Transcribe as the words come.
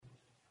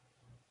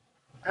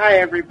Hi,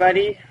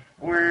 everybody.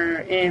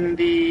 We're in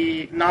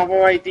the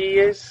Novel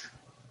Ideas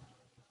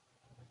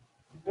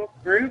book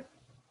group.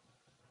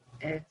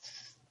 It's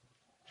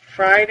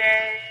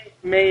Friday,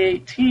 May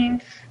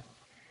 18th,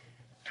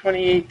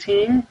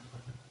 2018,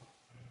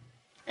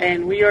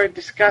 and we are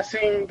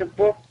discussing the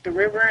book The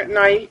River at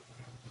Night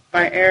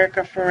by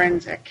Erica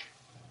Forensic.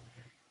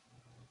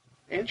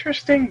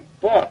 Interesting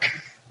book.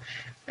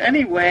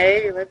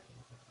 Anyway,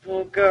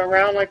 we'll go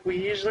around like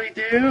we usually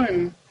do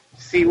and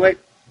see what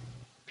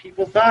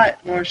people thought.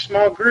 We're a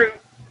small group,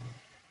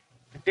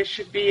 but this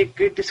should be a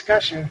good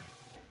discussion.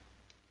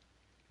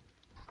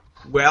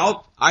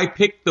 Well, I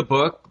picked the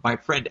book. My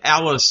friend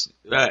Alice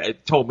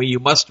told me, you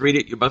must read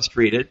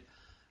it.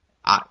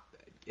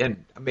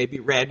 And maybe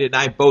Randy and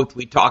I both,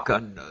 we talk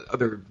on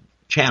other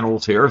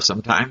channels here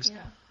sometimes.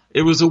 Yeah.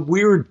 It was a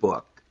weird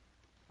book.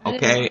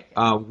 Okay,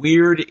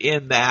 weird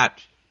in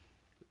that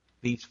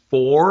these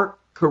 4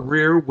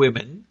 career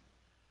women,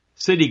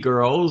 city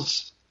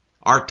girls,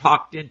 are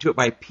talked into it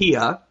by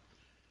Pia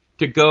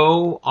to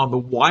go on the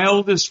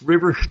wildest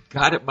river.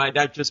 God, it might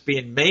not just be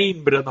in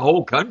Maine, but in the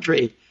whole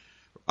country.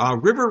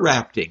 River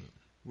rafting,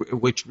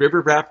 which river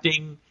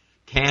rafting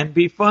can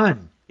be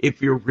fun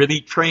if you're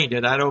really trained.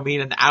 And I don't mean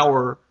an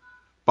hour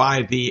by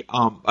a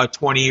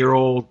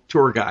 20-year-old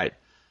tour guide.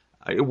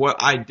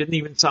 I didn't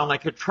even sound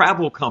like a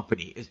travel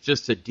company. It's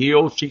just a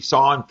deal she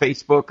saw on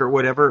Facebook or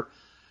whatever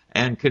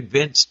and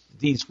convinced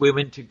these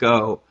women to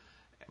go.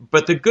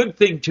 But the good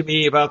thing to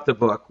me about the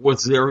book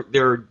was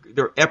their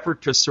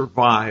effort to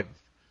survive.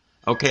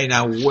 Okay,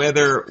 now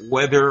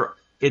whether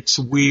it's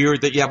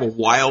weird that you have a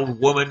wild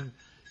woman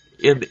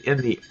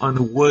on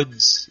the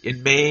woods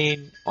in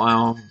Maine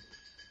and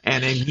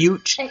a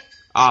mute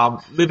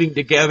living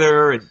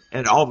together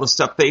and all the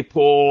stuff they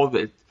pull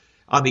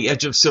on the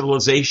edge of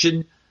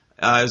civilization.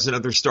 Is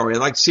another story. I'd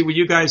like to see what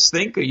you guys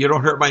think. You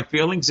don't hurt my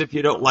feelings if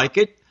you don't like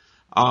it.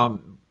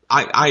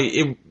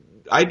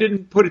 I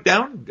didn't put it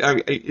down.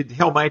 It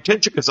held my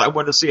attention because I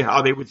wanted to see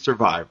how they would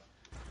survive.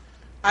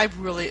 I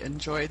really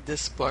enjoyed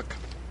this book.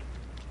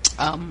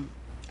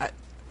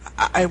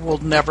 I will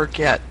never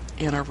get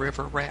in a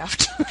river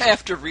raft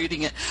after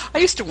reading it. I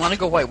used to want to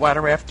go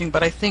whitewater rafting,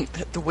 but I think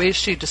that the way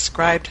she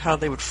described how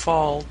they would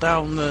fall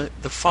down the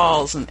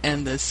falls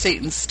and the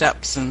Satan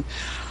steps and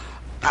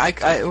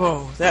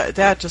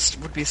that just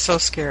would be so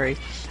scary.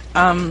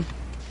 I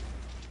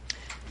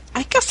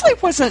guess I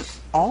wasn't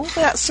all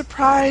that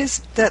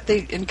surprised that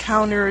they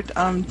encountered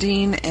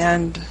Dean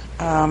and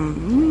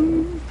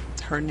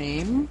her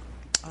name.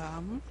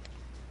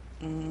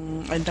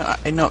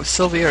 I know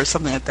Sylvia or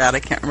something like that. I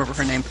can't remember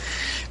her name,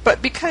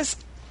 but because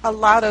a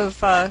lot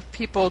of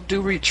people do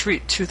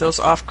retreat to those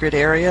off-grid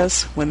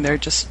areas when they're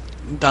just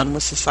done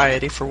with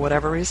society for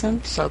whatever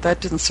reason, so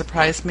that didn't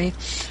surprise me.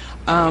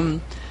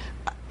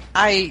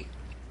 I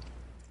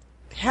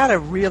had a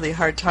really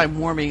hard time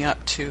warming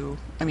up to,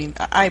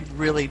 I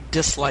really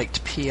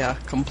disliked Pia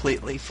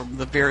completely from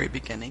the very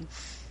beginning.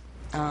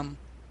 But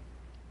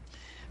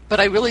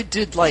I really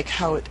did like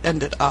how it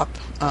ended up,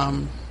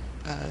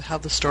 how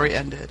the story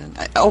ended. And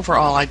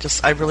overall, I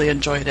really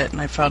enjoyed it,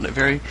 and I found it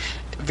very,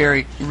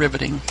 very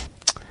riveting.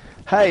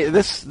 Hey,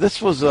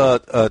 this was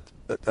an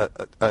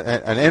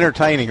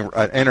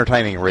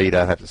entertaining read,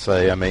 I have to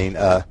say.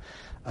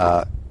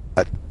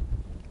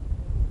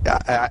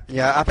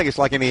 I think it's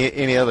like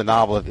any other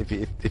novel.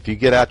 If you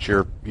get out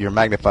your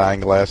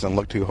magnifying glass and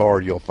look too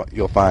hard,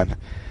 you'll find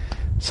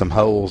some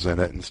holes in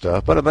it and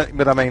stuff. But I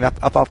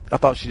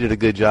thought she did a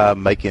good job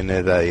making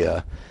it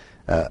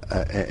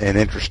an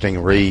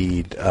interesting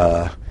read.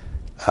 I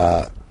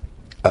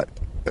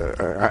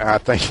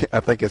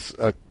think it's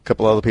a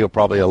couple other people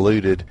probably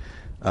alluded.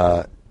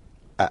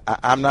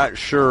 I'm not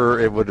sure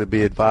it would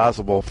be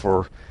advisable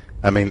for.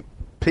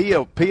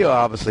 Pia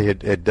obviously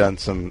had done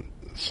some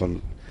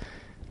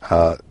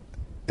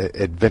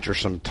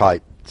adventuresome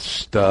type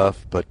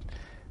stuff, but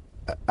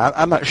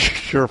I'm not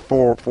sure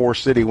four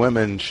city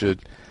women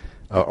should,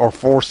 or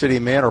 4 city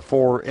men,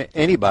 or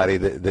anybody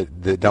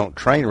that don't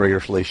train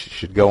rigorously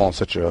should go on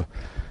such a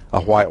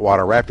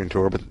whitewater rafting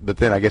tour. But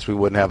then I guess we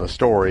wouldn't have a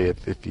story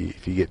if you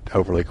get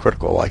overly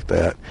critical like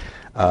that.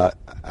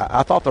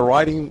 I thought the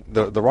writing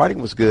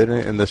was good,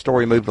 and the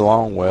story moved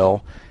along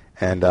well,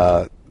 and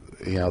the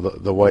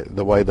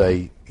way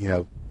they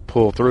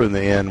pulled through in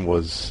the end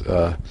was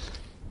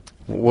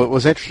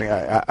interesting.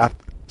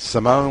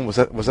 Simone, was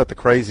that the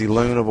crazy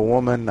loon of a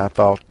woman? I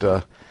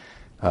thought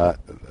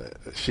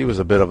she was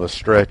a bit of a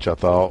stretch, I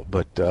thought,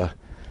 but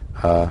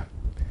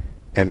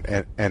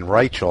and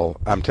Rachel,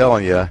 I'm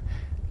telling you,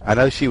 I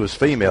know she was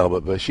female,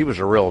 but she was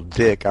a real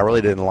dick. I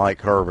really didn't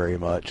like her very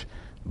much,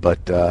 but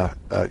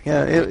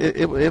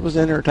it was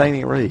an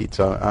entertaining read,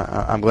 so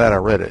I'm glad I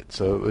read it.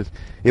 So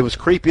it was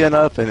creepy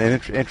enough and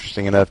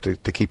interesting enough to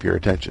keep your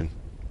attention.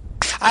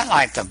 I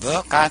liked the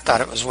book. I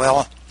thought it was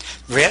well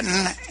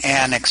written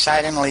and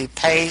excitingly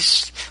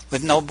paced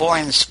with no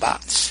boring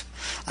spots.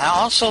 I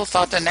also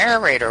thought the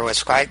narrator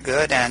was quite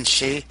good, and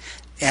she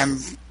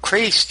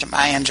increased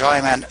my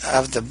enjoyment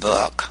of the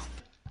book.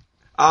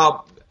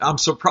 I'm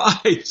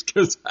surprised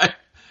because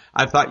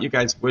I thought you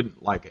guys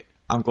wouldn't like it.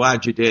 I'm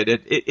glad you did.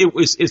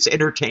 It's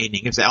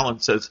entertaining, as Alan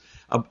says,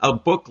 a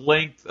book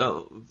length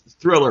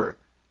thriller.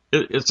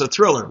 It's a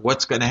thriller.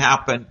 What's going to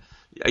happen?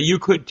 You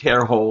could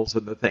tear holes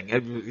in the thing.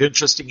 It was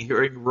interesting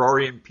hearing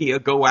Rory and Pia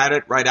go at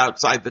it right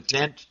outside the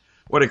tent.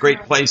 What a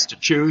great place to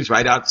choose,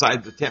 right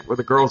outside the tent where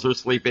the girls are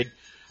sleeping.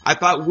 I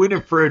thought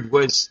Winifred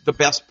was the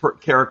best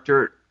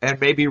character, and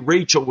maybe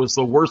Rachel was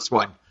the worst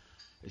one.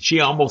 She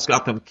almost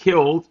got them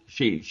killed.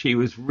 She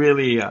was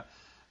really,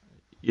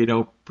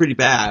 pretty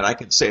bad. I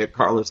can say it.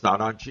 Carla's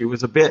not on. She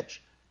was a bitch.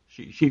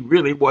 She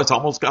really was.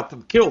 Almost got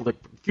them killed a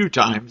few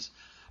times.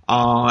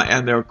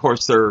 And of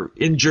course, they're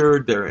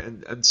injured.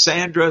 And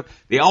Sandra,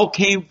 they all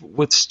came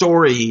with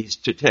stories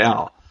to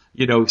tell.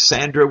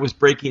 Sandra was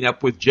breaking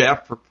up with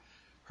Jeff,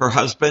 her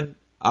husband,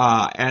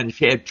 and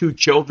she had 2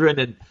 children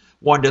and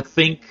wanted to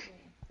think.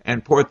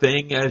 And poor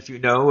thing, as you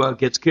know,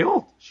 gets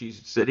killed.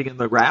 She's sitting in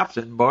the raft,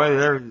 and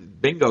boy,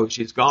 bingo,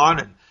 she's gone.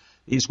 And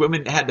these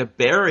women had to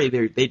bury.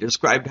 They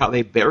described how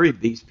they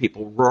buried these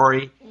people,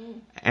 Rory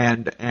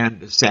and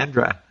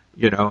Sandra.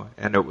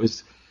 And it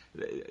was.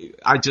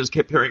 I just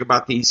kept hearing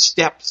about these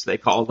steps, they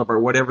called them, or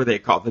whatever they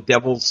call the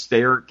devil's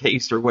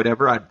staircase or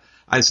whatever.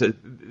 I said,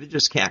 they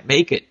just can't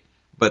make it.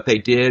 But they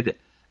did.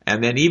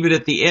 And then even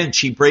at the end,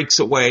 she breaks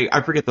away.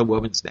 I forget the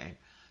woman's name.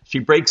 She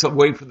breaks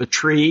away from the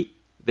tree.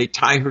 They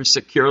tie her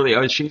securely.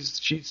 Oh,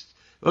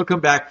 they'll come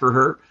back for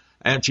her.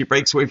 And she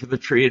breaks away from the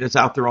tree and is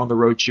out there on the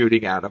road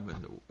shooting at him.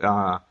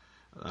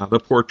 And the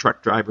poor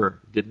truck driver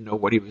didn't know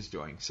what he was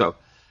doing. So,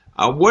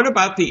 what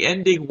about the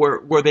ending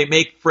where they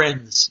make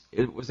friends?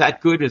 Was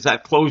that good? Is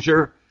that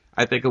closure?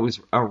 I think it was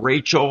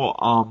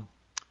Rachel.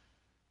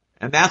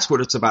 And that's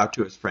what it's about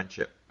too, is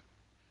friendship.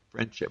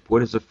 Friendship.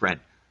 What is a friend?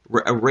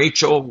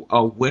 Rachel,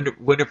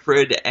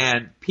 Winifred,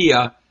 and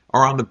Pia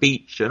are on the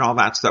beach and all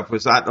that stuff.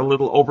 Was that a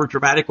little over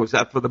dramatic? Was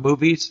that for the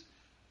movies?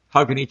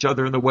 Hugging each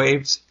other in the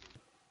waves?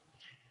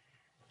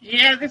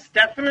 Yeah, this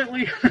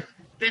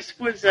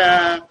was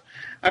a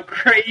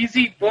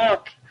crazy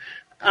book.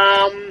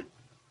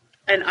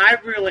 And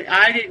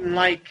I didn't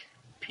like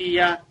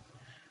Pia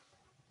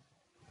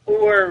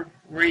or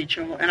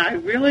Rachel, and I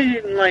really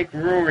didn't like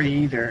Rory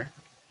either.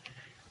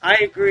 I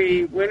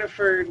agree,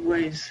 Winifred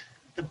was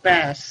the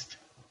best.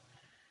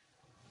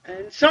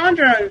 And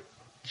Sandra,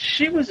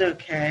 she was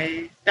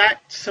okay.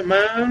 That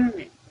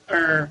Simone,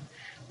 or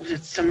was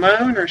it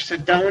Simone or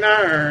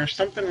Sedona or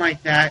something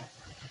like that?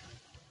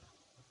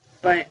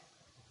 But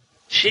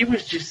she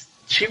was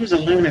a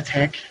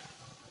lunatic.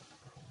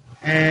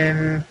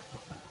 And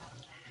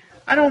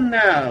I don't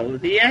know.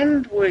 The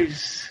end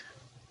was,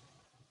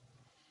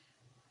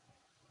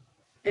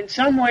 in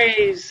some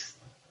ways,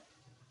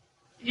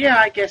 yeah,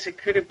 I guess it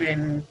could have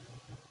been,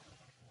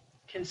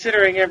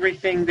 considering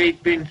everything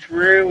they'd been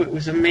through. It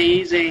was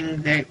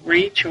amazing that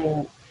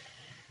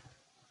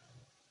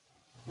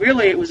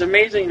it was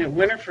amazing that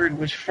Winifred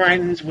was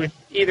friends with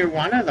either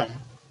one of them.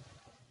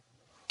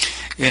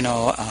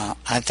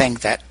 I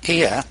think that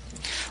Pia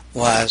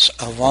was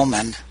a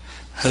woman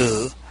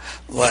who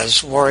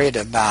was worried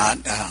about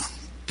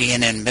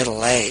being in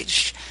middle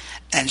age,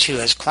 and she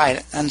was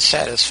quite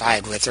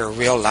unsatisfied with her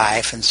real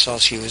life, and so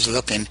she was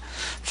looking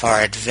for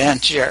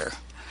adventure.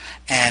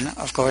 And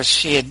of course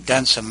she had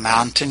done some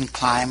mountain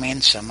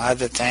climbing, some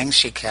other things.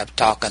 She kept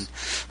talking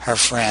her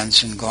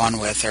friends and going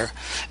with her,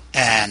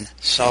 and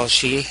so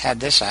she had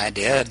this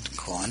idea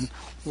of going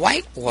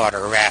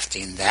whitewater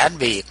rafting. That'd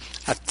be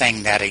a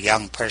thing that a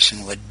young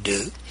person would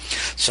do.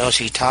 So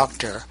she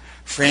talked her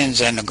friends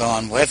into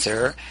going with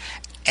her.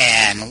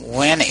 And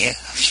Winnie,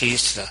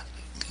 she's the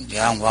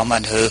young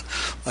woman who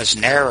was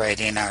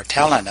narrating or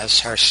telling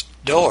us her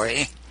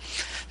story,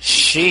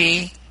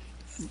 she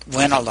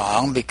went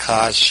along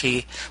because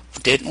she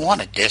didn't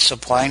want to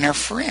disappoint her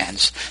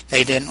friends.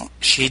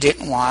 She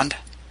didn't want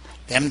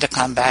them to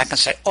come back and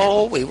say,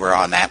 "Oh, we were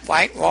on that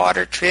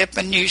whitewater trip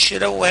and you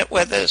should have went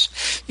with us.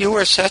 You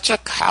were such a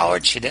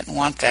coward." She didn't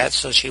want that,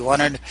 so she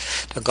wanted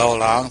to go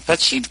along. But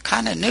she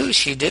kind of knew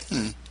she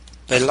didn't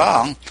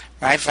belong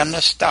right from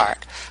the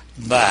start.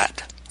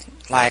 But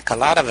like a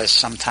lot of us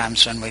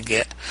sometimes when we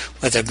get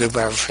with a group of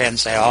our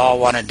friends, they all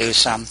want to do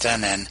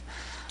something and,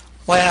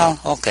 well,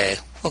 okay,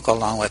 we'll go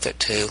along with it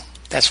too.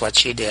 That's what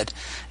she did.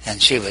 And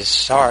she was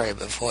sorry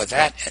before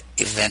that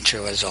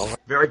adventure was over.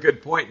 Very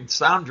good point. And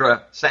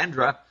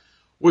Sandra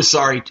was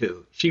sorry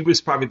too. She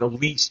was probably the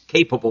least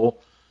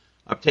capable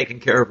of taking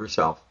care of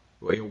herself.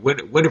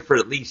 Winifred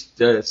at least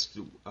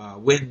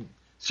Win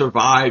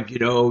survived,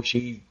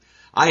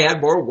 I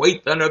had more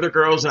weight than other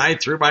girls, and I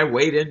threw my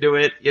weight into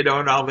it,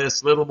 and all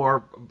this, little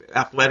more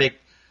athletic.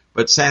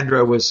 But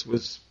Sandra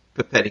was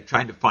pathetic,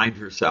 trying to find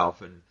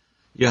herself, and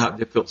you have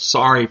to feel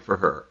sorry for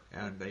her.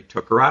 And they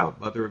took her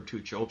out, mother of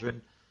 2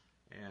 children.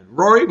 And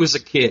Rory was a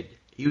kid.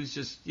 He was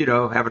just,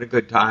 having a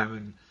good time.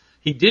 And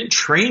he did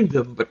train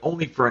them, but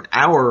only for an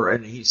hour.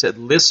 And he said,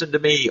 "Listen to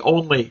me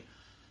only."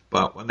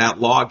 But when that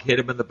log hit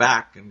him in the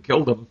back and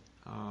killed him,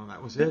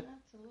 that was it.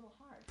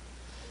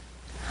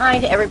 Hi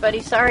to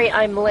everybody. Sorry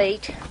I'm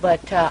late,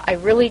 but I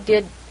really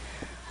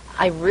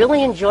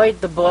enjoyed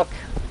the book.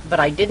 but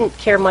I didn't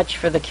care much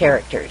for the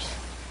characters,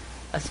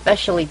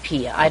 especially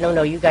Pia. I don't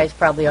know, you guys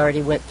probably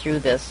already went through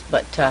this,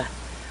 but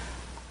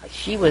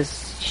she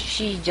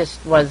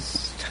just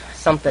was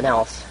something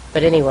else.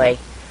 But anyway,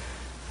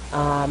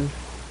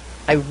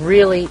 I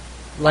really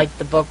liked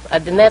the book,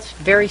 and that's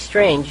very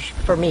strange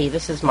for me.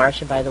 This is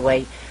Marcia, by the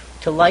way,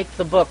 to like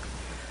the book,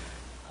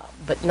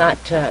 but not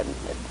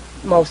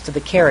most of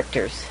the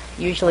characters.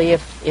 Usually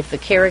if the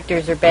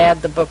characters are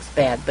bad, the book's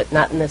bad, but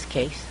not in this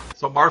case.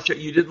 So, Marcia,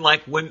 you didn't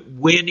like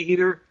Win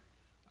either?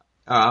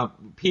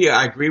 Pia,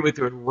 I agree with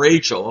you, and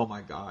Rachel, oh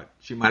my God,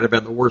 she might have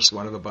been the worst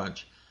one of the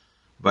bunch.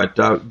 But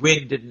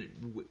Win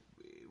didn't.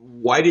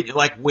 Why didn't you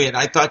like Win?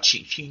 I thought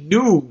she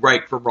knew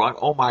right from wrong.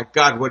 Oh my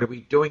God, what are we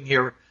doing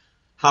here?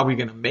 How are we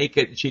going to make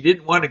it? And she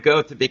didn't want to go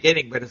at the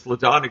beginning, but as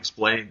LaDawn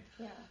explained,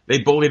 they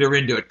bullied her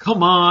into it.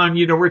 Come on,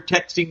 we're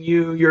texting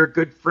you. You're a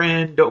good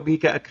friend. Don't be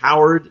a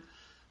coward.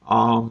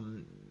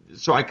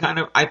 So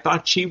I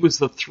thought she was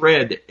the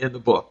thread in the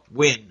book,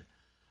 Win.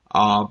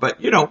 But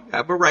I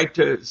have a right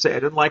to say I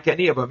didn't like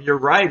any of them. You're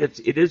right.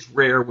 It is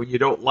rare when you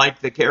don't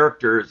like the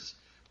characters,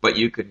 but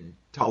you can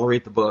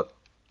tolerate the book.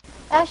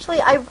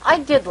 Actually, I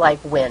did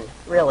like Win,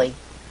 really.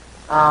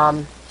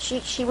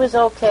 She was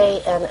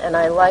okay, and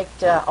I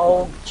liked,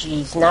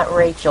 not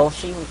Rachel.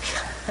 She,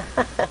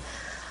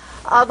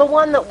 the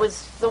one that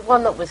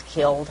was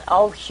killed.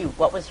 Oh shoot,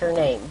 what was her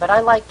name? But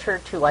I liked her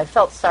too. I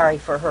felt sorry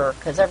for her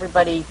because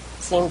everybody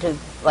seemed to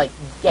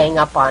gang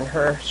up on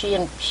her. She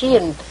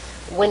and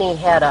Winnie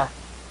had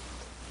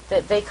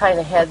they kind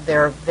of had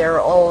their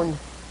own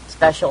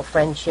special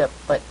friendship,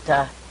 but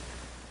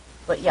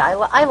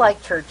yeah, I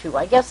liked her too.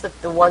 I guess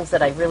the ones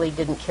that I really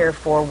didn't care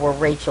for were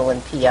Rachel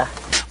and Pia.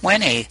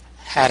 Winnie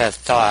had a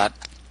thought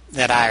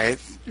that I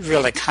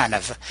really kind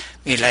of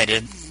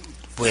related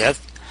with.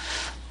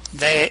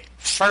 The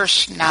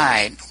first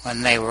night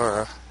when they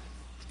were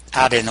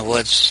out in the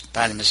woods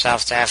by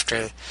themselves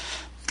after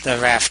the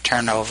raft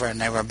turned over and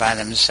they were by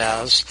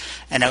themselves,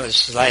 and it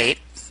was late,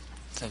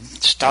 the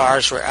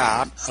stars were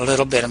out, a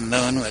little bit of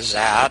moon was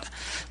out,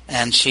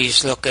 and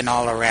she's looking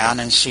all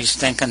around and she's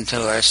thinking to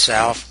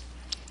herself,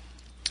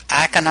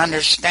 I can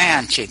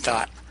understand, she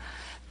thought,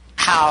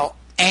 how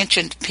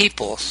ancient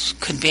peoples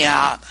could be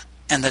out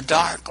in the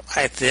dark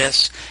like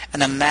this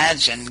and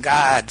imagine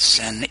gods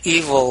and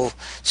evil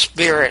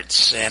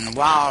spirits and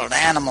wild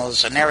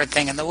animals and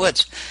everything in the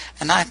woods.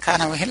 And I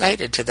kind of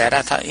related to that.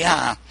 I thought,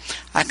 yeah,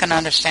 I can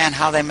understand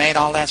how they made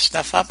all that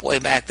stuff up way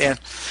back then.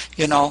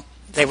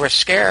 They were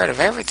scared of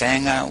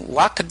everything.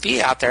 What could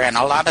be out there? And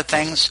a lot of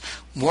things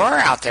were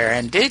out there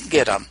and did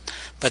get them.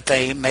 But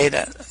they made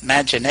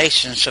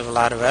imaginations of a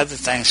lot of other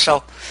things.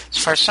 So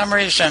for some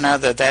reason or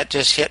other, that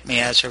just hit me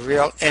as a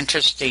real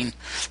interesting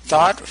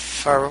thought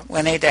for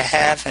Winnie to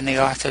have and the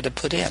author to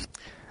put in.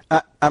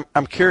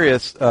 I'm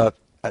curious.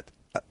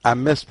 I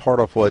missed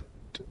part of what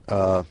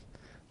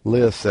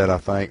Liz said, I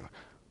think.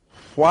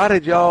 Why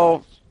did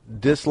y'all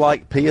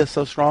dislike Pia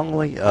so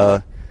strongly?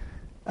 I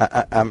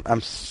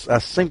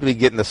seem to be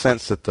getting the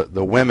sense that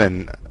the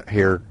women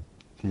here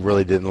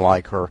really didn't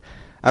like her.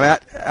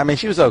 I mean,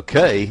 she was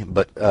okay,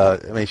 but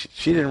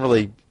she didn't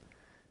really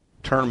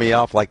turn me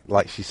off like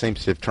she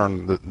seems to have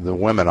turned the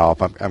women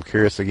off. I'm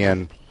curious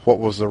again, what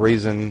was the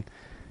reason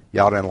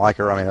y'all didn't like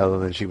her? I mean, other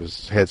than she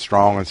was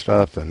headstrong and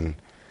stuff, and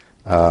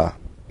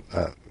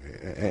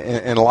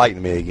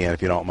enlighten me again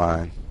if you don't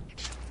mind.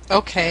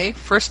 Okay,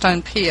 first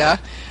on Pia.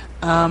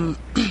 I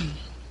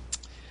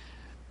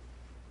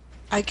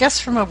guess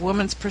from a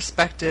woman's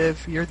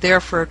perspective, you're there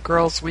for a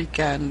girls'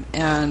 weekend,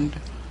 and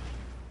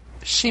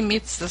she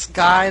meets this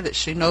guy that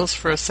she knows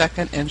for a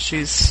second, and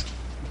she's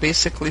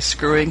basically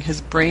screwing his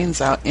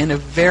brains out in a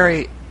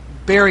very,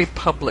 very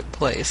public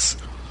place.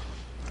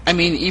 I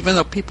mean, even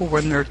though people were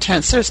in their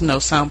tents, there's no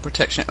sound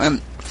protection.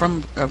 And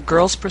from a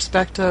girl's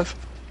perspective,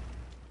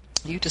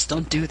 you just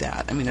don't do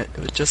that. I mean,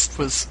 it just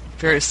was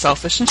very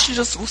selfish, and she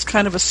just was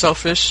kind of a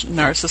selfish,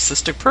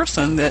 narcissistic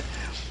person that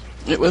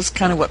it was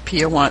kind of what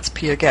Pia wants,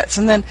 Pia gets.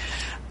 And then,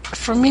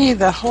 for me,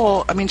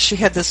 she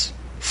had this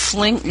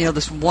fling,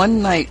 this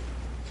one-night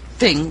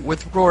thing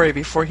with Rory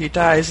before he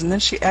dies, and then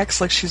she acts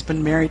like she's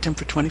been married to him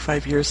for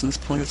 25 years and is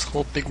pulling this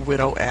whole big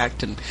widow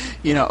act, and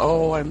the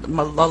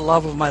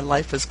love of my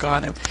life is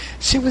gone. And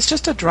she was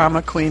just a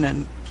drama queen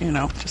and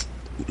just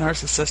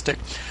narcissistic.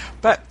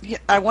 But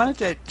I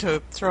wanted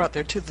to throw out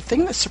there too, the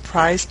thing that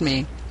surprised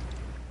me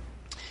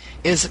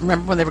is,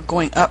 remember when they were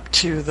going up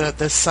to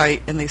the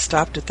site and they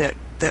stopped at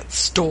that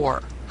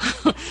store.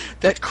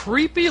 That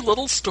creepy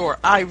little store.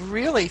 I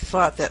really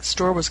thought that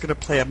store was going to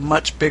play a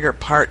much bigger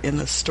part in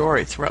the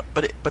story throughout,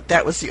 but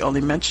that was the only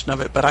mention of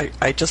it. But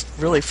I just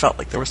really felt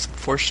like there was some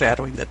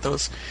foreshadowing that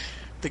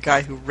the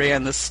guy who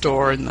ran the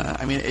store, and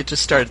it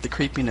just started the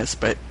creepiness.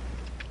 But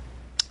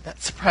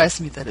that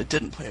surprised me that it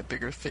didn't play a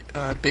bigger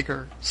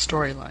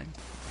storyline.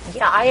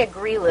 Yeah, I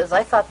agree, Liz.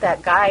 I thought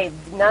that guy,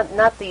 not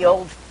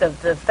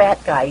the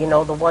fat guy,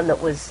 the one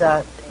that was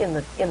in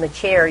the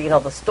chair,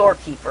 the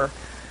storekeeper,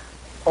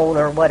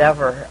 owner,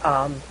 whatever,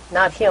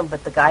 not him,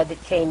 but the guy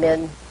that came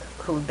in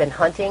who'd been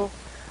hunting.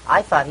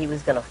 I thought he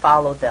was going to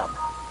follow them,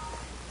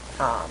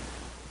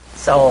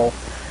 So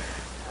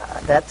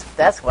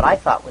that's what I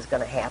thought was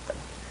going to happen.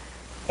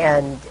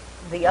 And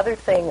the other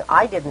thing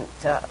I didn't,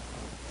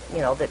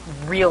 that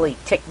really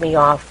ticked me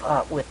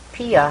off with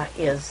Pia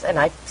is, and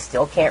I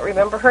still can't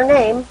remember her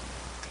name.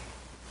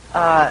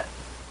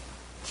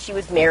 She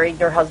was married,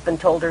 and her husband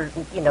told her,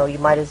 you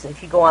might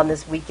if you go on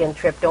this weekend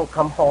trip, don't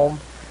come home.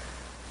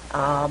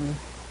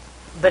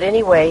 But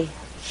anyway,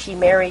 she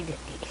married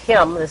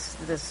him,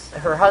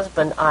 her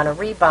husband, on a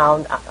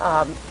rebound.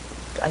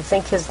 I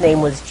think his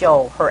name was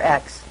Joe, her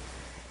ex.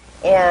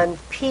 And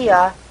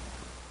Pia,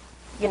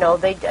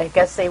 I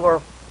guess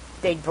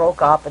they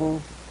broke up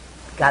and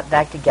got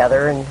back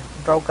together and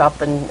broke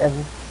up,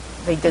 and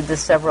they did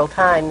this several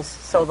times.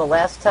 So the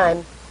last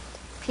time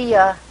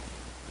Pia,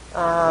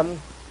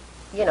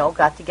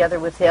 got together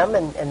with him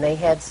and they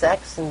had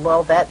sex, and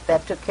well,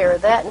 that took care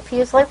of that. And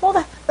Pia's like,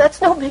 well,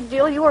 that's no big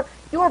deal. You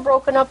were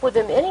broken up with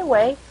him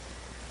anyway.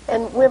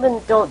 And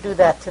women don't do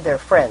that to their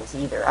friends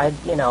either.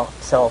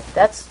 So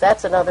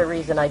that's another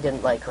reason I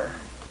didn't like her.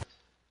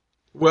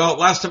 Well,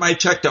 last time I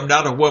checked, I'm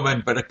not a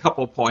woman, but a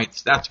couple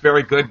points. That's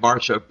very good,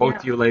 Marcia.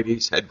 Both you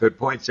ladies had good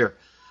points here.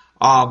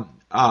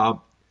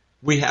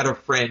 We had a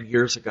friend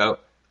years ago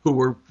who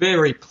were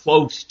very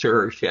close to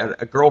her. She had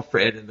a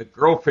girlfriend, and the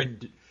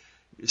girlfriend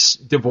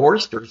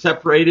divorced or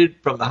separated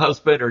from the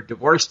husband or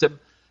divorced him,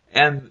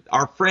 and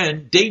our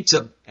friend dates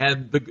him.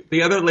 And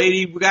the other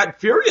lady got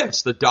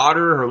furious. The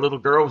daughter, her little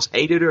girls,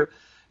 hated her.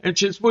 And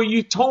she says, well,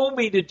 you told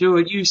me to do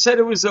it. You said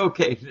it was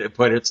okay,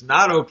 but it's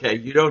not okay.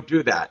 You don't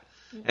do that.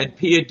 And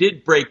Pia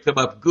did break them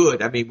up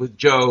good. I mean, with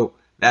Joe,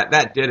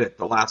 that did it,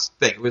 the last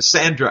thing. It was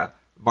Sandra.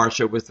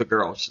 Marcia was the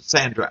girl,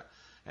 Sandra.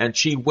 And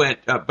she went,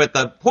 but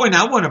the point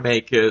I want to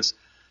make is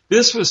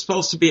this was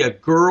supposed to be a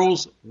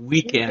girls'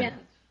 weekend.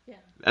 Yeah.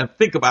 And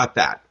think about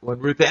that. When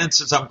Ruth Ann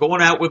says, I'm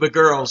going out with the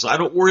girls, I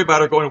don't worry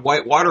about her going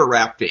whitewater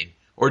rafting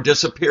or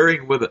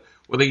disappearing with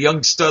a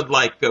young stud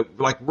like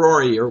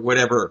Rory or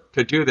whatever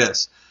to do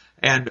this.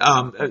 And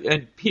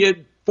Pia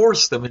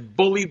forced them and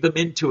bullied them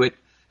into it.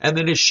 And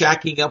then is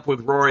shacking up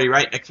with Rory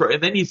right next door.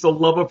 And then he's the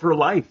love of her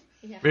life.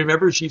 Yeah.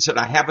 Remember, she said,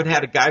 I haven't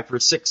had a guy for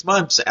 6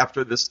 months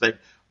after this thing.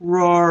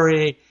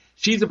 Rory.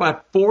 She's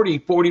about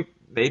 40,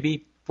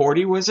 maybe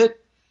 40, was it?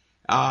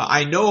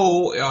 I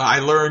know I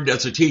learned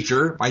as a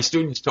teacher, my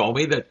students told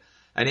me that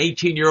an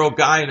 18-year-old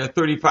guy and a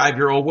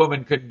 35-year-old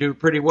woman could do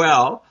pretty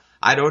well.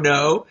 I don't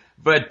know.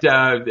 But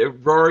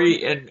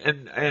Rory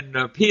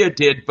and Pia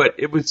did, but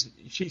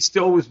she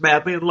still was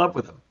madly in love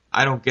with him.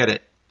 I don't get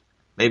it.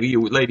 Maybe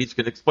you ladies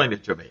can explain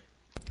it to me.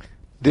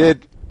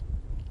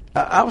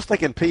 I was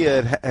thinking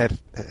Pia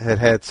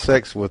had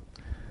sex with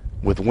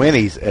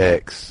Winnie's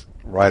ex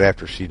right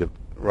after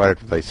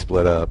they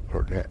split up.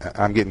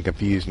 I'm getting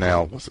confused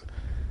now.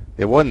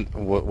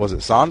 Was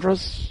it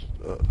Sandra's?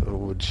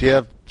 Would she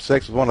have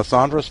sex with one of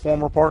Sandra's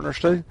former partners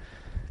too?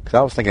 Because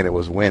I was thinking it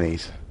was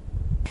Winnie's.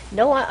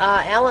 No,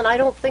 Alan, I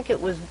don't think it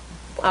was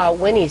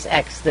Winnie's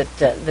ex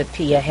that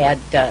Pia had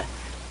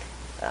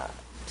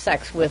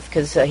sex with,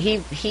 because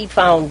he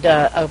found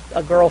a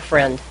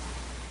girlfriend.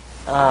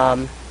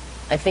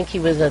 I think he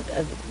was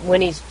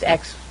Winnie's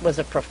ex was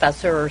a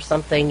professor or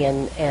something,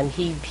 and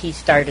he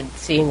started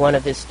seeing one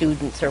of his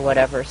students or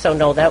whatever. So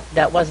no,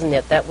 that wasn't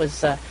it. That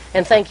was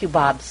and thank you,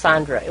 Bob,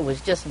 Sandra. It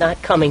was just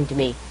not coming to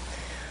me.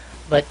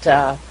 But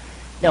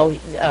no,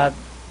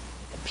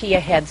 Pia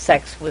had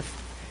sex with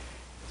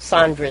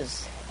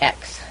Sandra's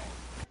ex.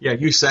 Yeah,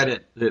 you said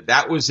it.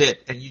 That was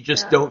it, and you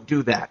just don't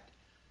do that.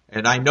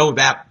 And I know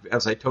that,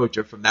 as I told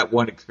you, from that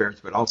one experience,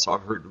 but also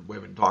I've heard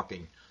women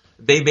talking.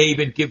 They may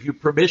even give you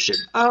permission.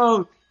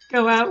 Oh,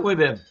 go out with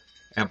him.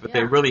 But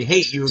they really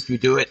hate you if you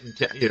do it.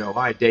 And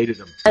I dated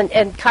him.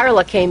 And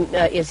Carla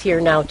is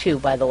here now, too,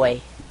 by the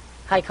way.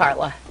 Hi,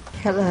 Carla.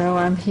 Hello,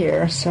 I'm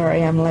here.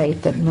 Sorry I'm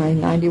late, but my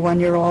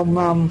 91-year-old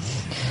mom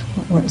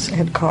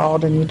had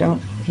called,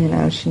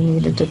 and she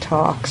needed to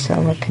talk,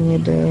 so what can you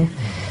do?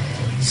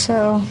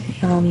 So,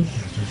 I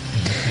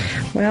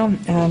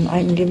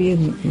can give you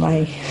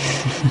my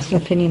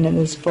opinion of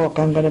this book.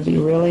 I'm going to be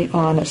really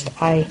honest.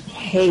 I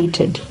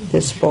hated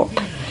this book.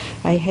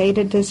 I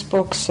hated this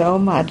book so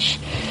much.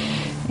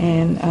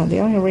 And the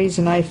only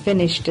reason I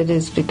finished it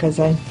is because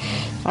I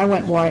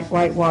went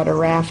whitewater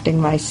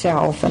rafting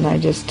myself, and I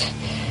just,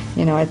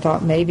 I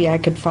thought maybe I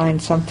could find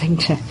something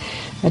to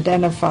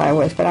identify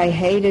with. But I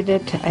hated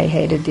it. I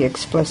hated the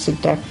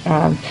explicit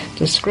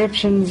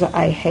descriptions.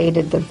 I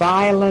hated the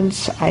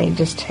violence. I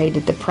just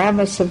hated the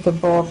premise of the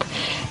book.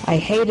 I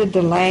hated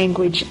the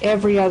language.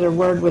 Every other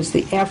word was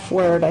the F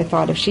word. I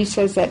thought if she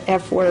says that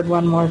F word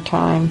one more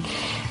time.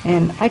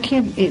 And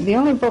the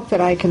only book that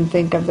I can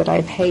think of that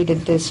I've hated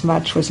this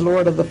much was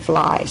Lord of the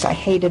Flies. I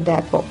hated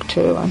that book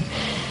too.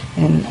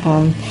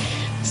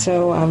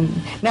 So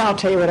now I'll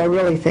tell you what I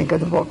really think of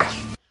the book.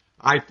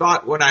 I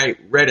thought when I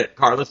read it,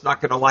 Carla's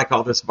not going to like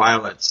all this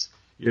violence,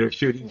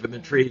 shooting from the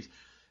trees.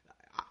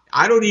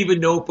 I don't even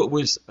know if it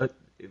was,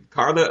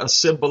 Carla, a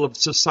symbol of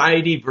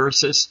society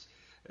versus,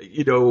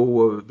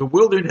 the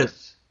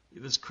wilderness.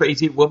 This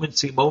crazy woman,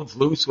 Simone's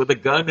loose with a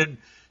gun, and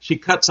she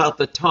cuts out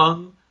the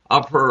tongue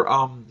of her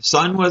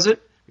son, was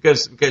it?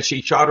 Because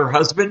she shot her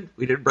husband.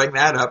 We didn't bring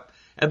that up.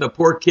 And the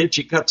poor kid,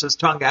 she cuts his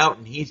tongue out,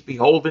 and he's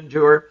beholden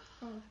to her.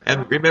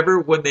 And remember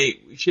when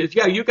she says,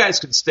 yeah, you guys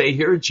can stay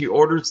here, and she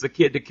orders the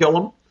kid to kill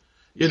him?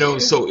 You know,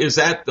 so is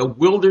that the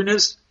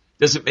wilderness?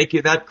 Does it make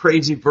you that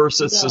crazy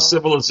versus the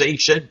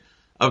civilization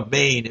of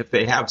Maine, if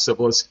they have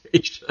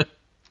civilization?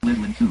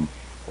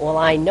 Well,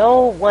 I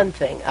know one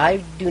thing.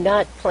 I do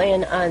not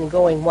plan on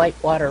going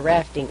whitewater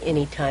rafting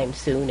anytime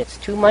soon. It's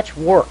too much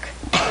work.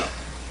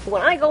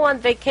 When I go on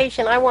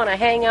vacation, I want to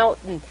hang out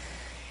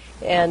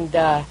and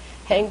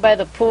hang by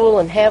the pool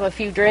and have a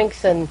few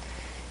drinks and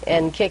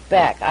kick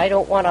back. I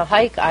don't want to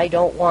hike. I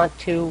don't want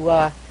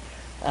to,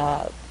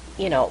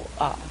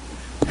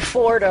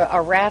 ford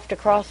a raft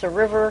across a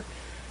river.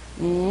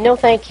 No,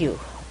 thank you.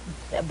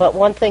 But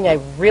one thing I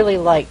really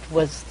liked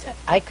was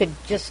I could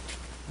just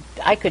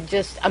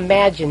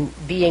imagine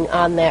being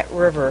on that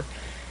river.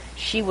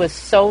 She was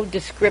so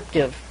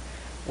descriptive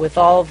with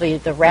all the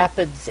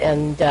rapids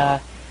and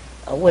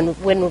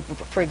when,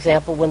 for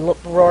example, when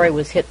Rory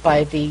was hit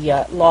by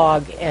the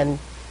log and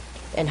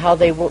how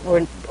they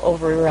were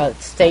over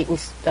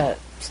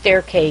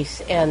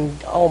staircase,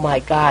 and oh my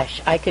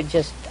gosh, I could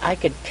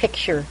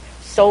picture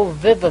so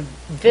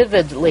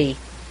vividly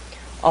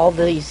all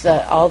these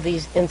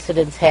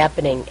incidents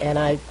happening, and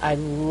I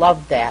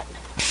loved that.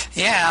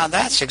 Yeah,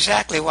 that's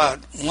exactly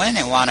what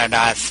Winnie wanted,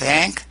 I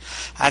think.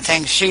 I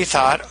think she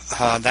thought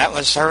that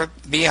was her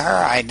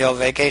ideal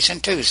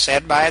vacation too.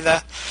 Sit by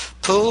the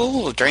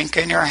pool, drink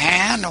in your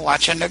hand,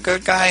 watching the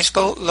good guys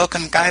go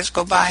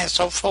by, and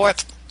so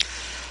forth.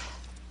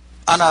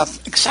 On an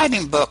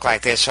exciting book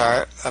like this,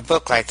 or a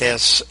book like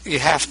this, you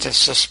have to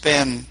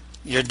suspend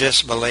your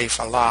disbelief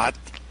a lot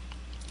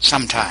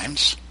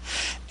sometimes.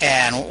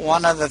 And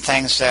one of the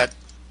things that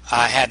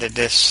I had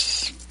to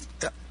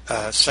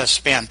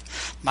suspend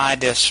my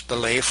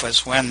disbelief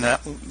was when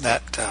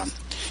that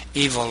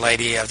evil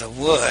lady of the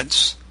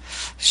woods,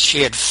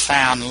 she had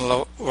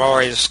found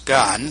Rory's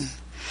gun,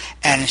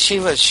 and she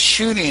was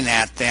shooting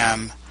at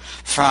them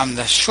from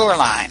the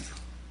shoreline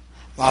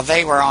while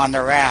they were on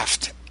the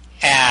raft.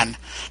 And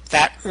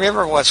that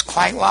river was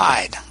quite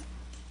wide,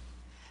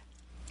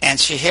 and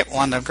she hit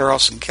one of the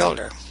girls and killed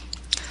her.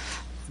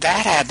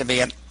 That had to be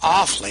an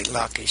awfully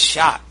lucky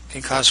shot,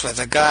 because with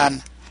a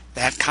gun,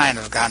 that kind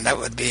of gun that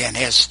would be in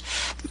his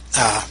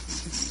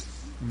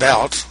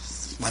belt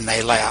when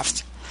they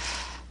left,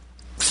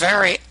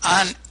 very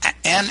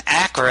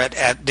inaccurate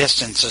at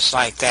distances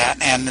like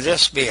that, and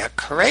just be a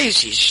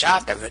crazy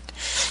shot of it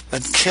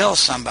would kill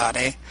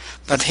somebody.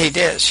 But she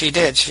did.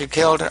 She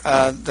killed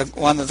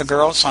one of the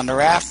girls on the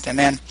raft and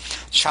then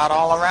shot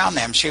all around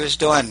them. She was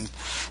doing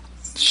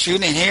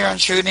shooting here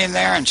and shooting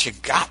there, and she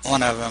got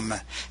one of them.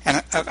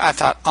 And I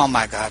thought, oh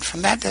my God,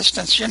 from that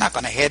distance, you're not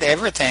going to hit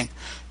everything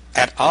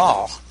at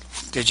all.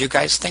 Did you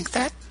guys think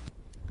that?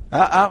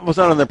 I was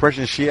under the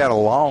impression she had a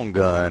long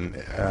gun.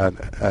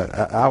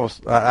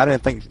 I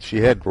didn't think she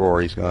had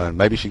Rory's gun.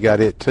 Maybe she got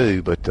it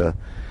too, but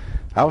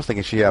I was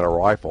thinking she had a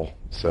rifle.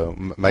 So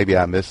maybe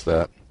I missed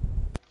that.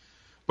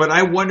 But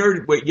I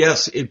wondered,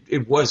 yes,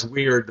 it was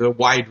weird, the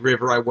wide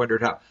river. I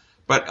wondered how.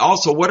 But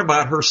also, what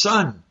about her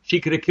son? She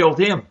could have killed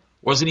him.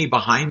 Wasn't he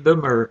behind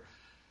them or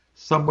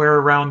somewhere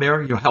around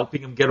there,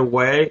 helping him get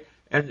away?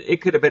 And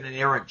it could have been an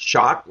errant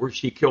shot where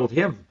she killed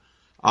him.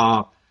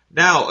 Now,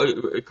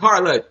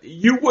 Carla,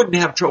 you wouldn't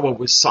have trouble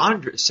with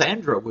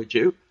Sandra, would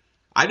you?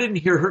 I didn't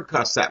hear her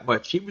cuss that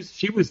much.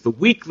 She was the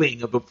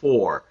weakling of the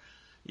four.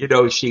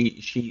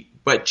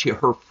 But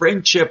her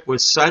friendship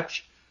was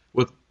such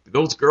with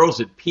those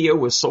girls at Pia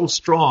was so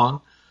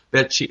strong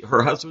that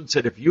her husband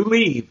said, if you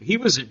leave, he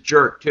was a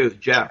jerk too,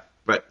 Jeff,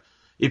 but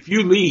if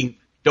you leave,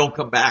 don't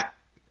come back.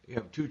 You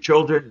have 2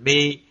 children,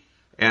 me,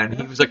 and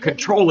he was a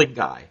controlling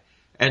guy.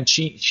 And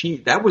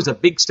that was a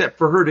big step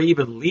for her to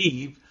even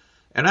leave.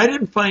 And I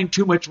didn't find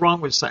too much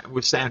wrong with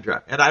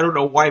Sandra. And I don't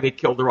know why they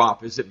killed her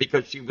off. Is it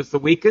because she was the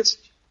weakest?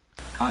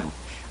 Kyle.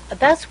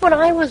 That's what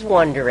I was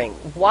wondering.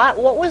 What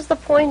was the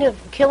point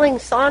of killing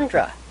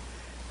Sandra?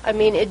 I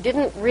mean, it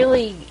didn't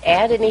really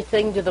add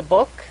anything to the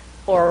book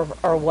or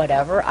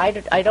whatever. I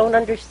don't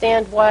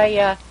understand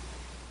why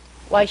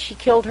she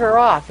killed her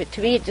off.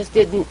 To me, it just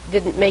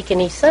didn't make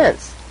any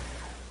sense.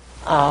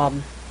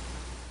 I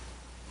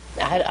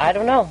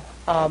don't know.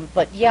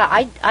 But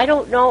yeah, I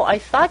don't know. I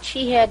thought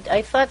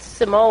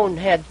Simone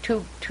had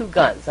two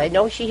guns. I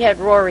know she had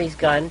Rory's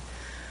gun,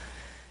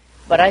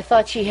 but I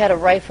thought she had a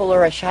rifle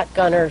or a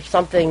shotgun or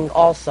something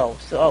also.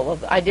 So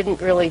I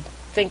didn't really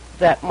think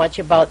that much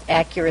about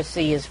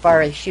accuracy as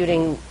far as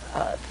shooting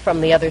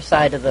from the other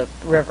side of the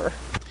river.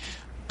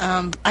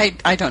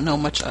 I don't know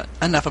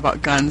enough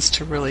about guns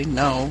to really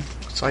know,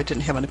 so I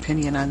didn't have an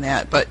opinion on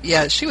that. But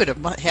yeah, she would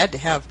have had to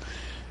have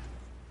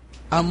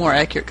a more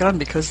accurate gun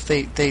because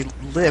they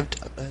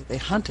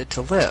hunted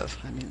to live.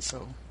 I mean,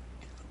 so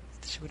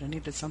she would have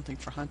needed something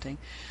for hunting.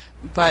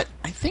 But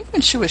I think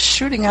when she was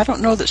shooting, I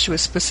don't know that she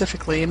was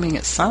specifically aiming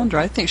at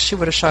Sandra. I think she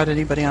would have shot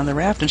anybody on the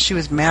raft, and she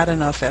was mad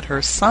enough at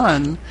her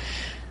son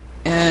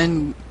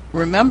and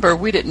remember,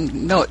 we didn't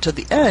know it to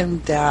the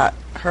end that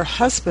her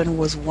husband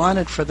was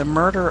wanted for the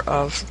murder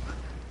of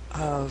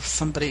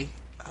somebody,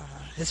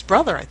 his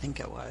brother, I think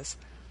it was.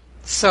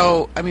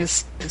 So, I mean,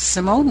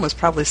 Simone was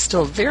probably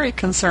still very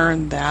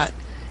concerned that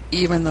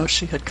even though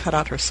she had cut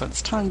out her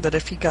son's tongue, that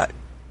if he got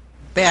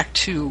back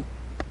to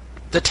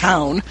the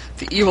town,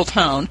 the evil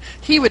town,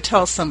 he would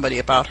tell somebody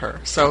about her.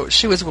 So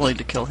she was willing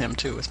to kill him,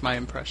 too, is my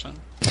impression.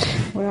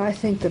 Well, I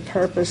think the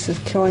purpose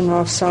of killing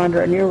off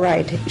Sandra, and you're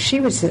right, she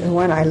was the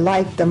one I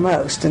liked the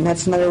most, and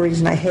that's another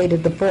reason I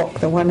hated the book.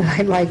 The one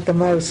I liked the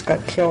most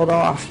got killed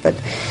off. But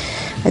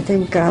I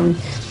think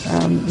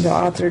the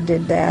author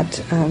did that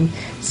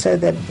so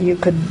that you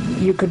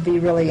could be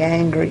really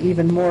angry,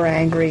 even more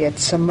angry at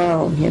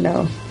Simone. You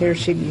know, here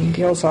she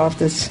kills off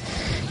this,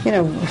 you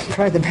know,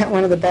 probably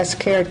one of the best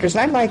characters.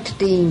 I liked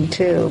Dean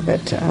too,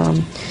 but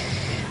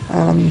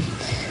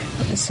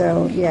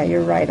so yeah,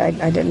 you're right.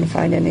 I didn't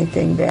find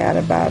anything bad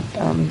about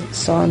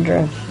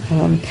Sandra.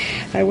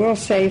 I will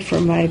say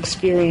from my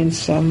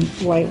experience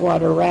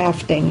whitewater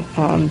rafting,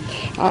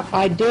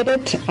 I did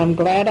it. I'm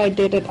glad I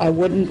did it.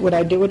 Would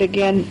I do it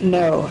again?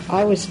 No.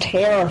 I was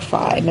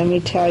terrified. Let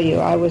me tell you,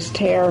 I was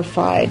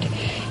terrified.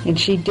 And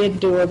she did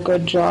do a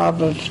good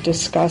job of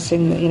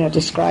describing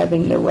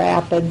the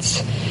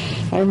rapids.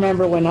 I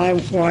remember when I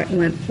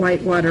went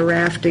whitewater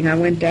rafting, I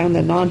went down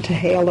the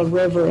Nantahala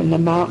River in the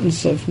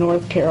mountains of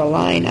North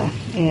Carolina.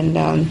 And,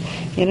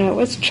 it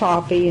was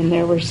choppy, and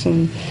there were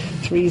some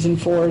 3s and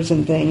 4s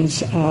and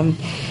things.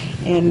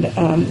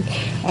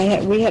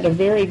 We had a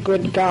very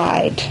good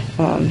guide,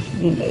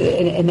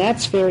 and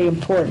that's very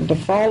important, to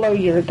follow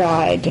your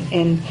guide.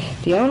 And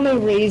the only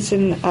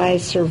reason I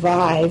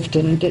survived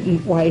and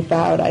didn't wipe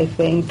out, I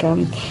think,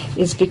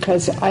 is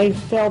because I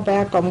fell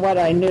back on what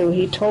I knew.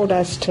 He told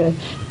us to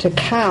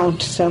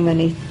count so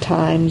many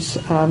times,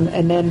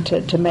 and then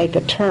to make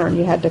a turn.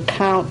 You had to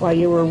count while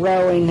you were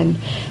rowing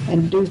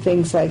and do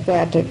things like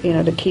that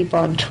to keep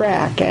on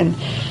track. And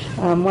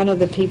one of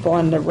the people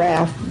on the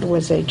raft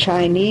was a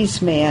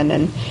Chinese man,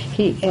 and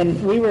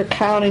we were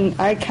counting.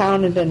 I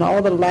counted in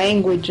all the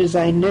languages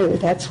I knew.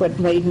 That's what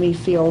made me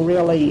feel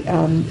really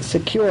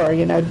secure,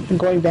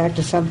 going back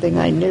to something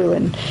I knew.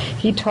 And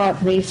he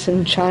taught me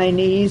some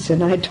Chinese,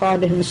 and I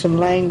taught him some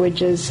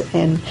languages,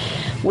 and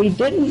we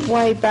didn't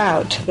wipe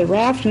out. The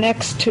raft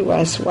next to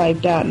us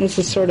wiped out, and this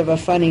is sort of a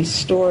funny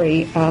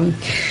story.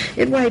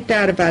 It wiped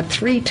out about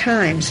 3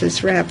 times.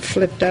 This raft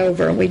flipped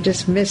over, and we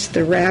just missed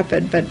the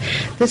rapid, but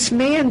this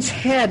man's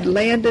head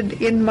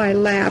landed in my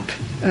lap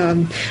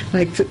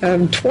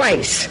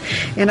twice,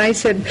 and I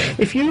said,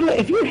 if your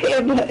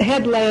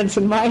head lands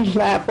in my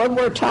lap one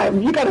more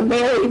time, you got to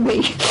marry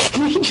me.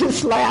 And he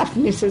just laughed,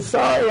 and he said,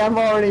 sorry, I'm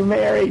already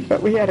married.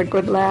 But we had a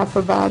good laugh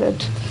about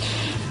it.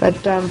 But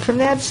from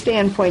that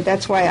standpoint,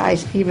 that's why I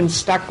even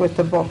stuck with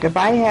the book. If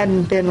I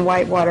hadn't been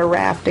whitewater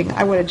rafting,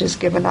 I would have just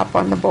given up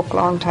on the book a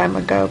long time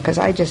ago, because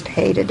I just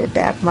hated it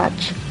that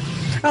much.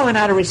 Oh, and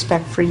out of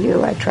respect for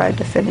you, I tried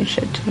to finish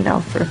it,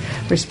 for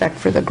respect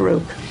for the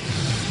group.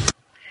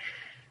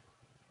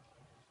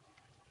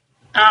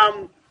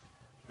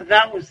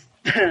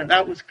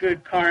 That was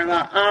good,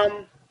 Carla.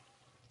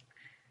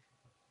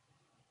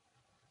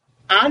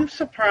 I'm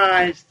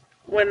surprised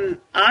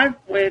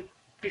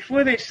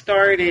before they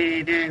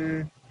started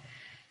and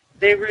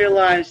they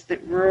realized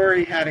that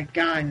Rory had a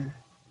gun.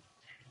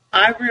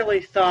 I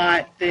really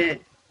thought that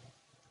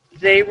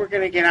they were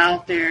going to get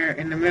out there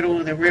in the middle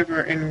of the river,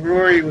 and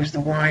Rory was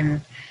the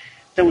one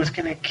that was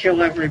going to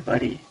kill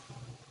everybody.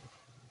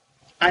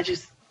 I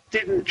just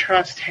didn't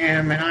trust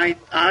him, and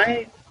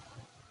I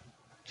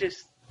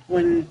just,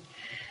 when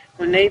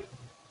they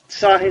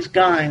saw his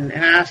gun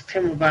and asked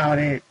him about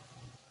it,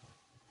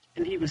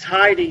 and he was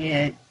hiding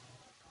it,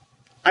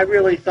 I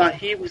really thought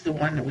he was the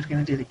one that was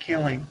going to do the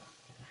killing.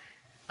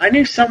 I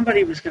knew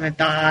somebody was going to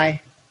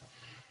die,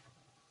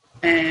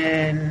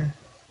 and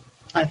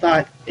I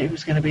thought it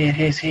was going to be in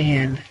his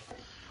hand.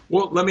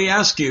 Well, let me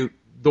ask you,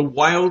 the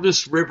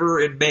wildest river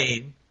in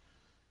Maine,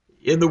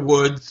 in the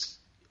woods,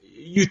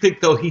 you think,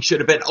 though, he should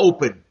have been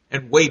open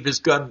and waved his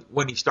gun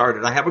when he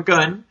started? I have a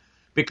gun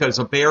because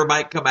a bear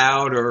might come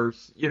out, or,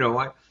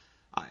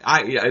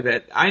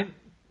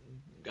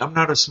 I'm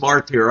not a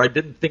smart here. I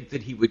didn't think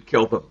that he would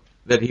kill them,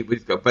 but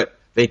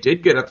they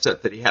did get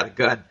upset that he had a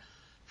gun.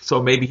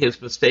 So maybe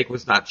his mistake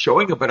was not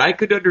showing him, but I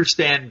could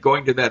understand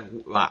going to that.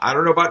 I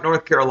don't know about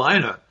North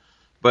Carolina,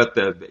 but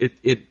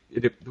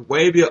the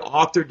way the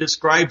author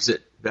describes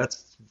it,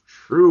 that's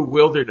true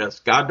wilderness.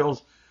 God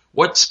knows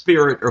what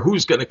spirit or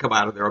who's going to come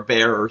out of there, a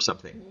bear or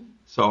something.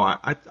 So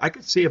I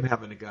could see him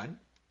having a gun.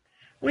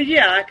 Well,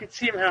 yeah, I could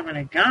see him having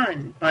a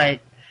gun,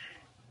 but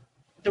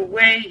the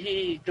way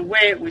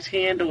it was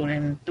handled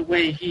and the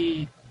way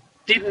he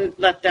didn't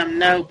let them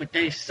know, but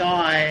they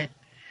saw it,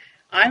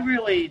 I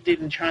really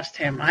didn't trust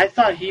him. I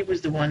thought he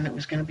was the one that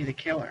was going to be the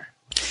killer.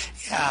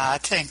 Yeah, I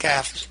think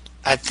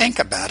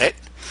about it,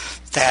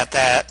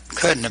 that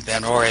couldn't have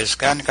been Rory's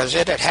gun, because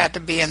it had to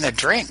be in the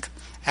drink.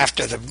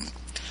 After the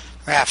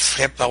raft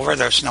flipped over,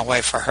 there's no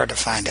way for her to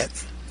find it.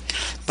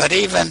 But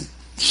even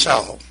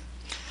so,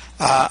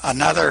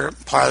 Another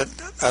part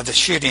of the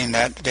shooting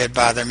that did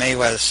bother me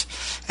was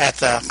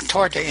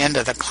toward the end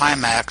of the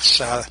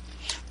climax.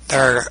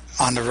 They're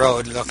on the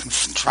road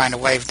trying to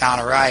wave down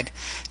a ride,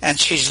 and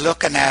she's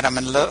looking at him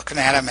and looking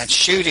at him and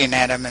shooting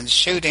at him and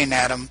shooting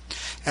at him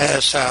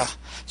as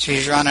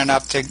she's running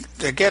up to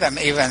get him.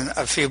 Even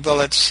a few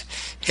bullets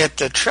hit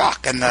the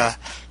truck, and the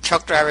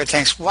truck driver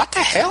thinks, "What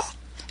the hell?"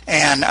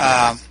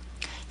 And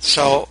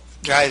so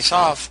drives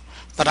off.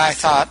 But I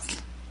thought,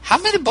 how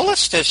many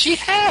bullets does she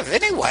have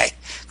anyway?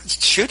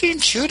 Shooting,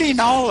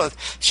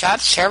 shot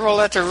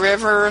several at the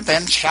river,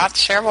 then shot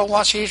several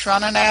while she's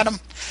running at him.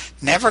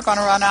 Never going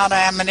to run out of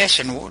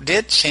ammunition. It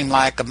did seem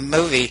like a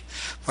movie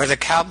where the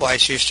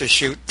cowboys used to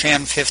shoot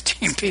 10,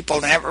 15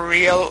 people, never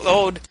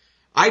reload.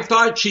 I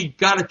thought she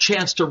got a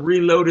chance to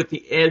reload at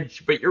the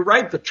edge, but you're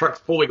right, the truck's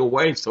pulling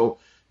away, so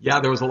yeah,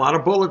 there was a lot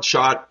of bullets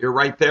shot. You're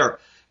right there.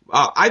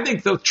 I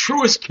think the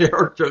truest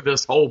character of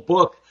this whole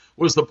book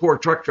was the poor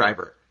truck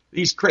driver.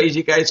 These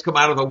crazy guys come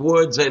out of the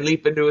woods, they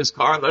leap into his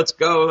car, let's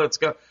go.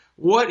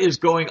 What is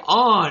going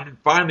on? And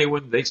finally,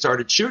 when they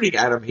started shooting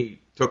at him, he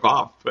took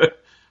off.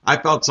 I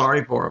felt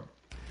sorry for him.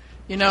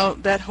 You know,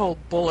 that whole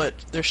bullet,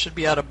 there should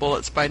be out of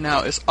bullets by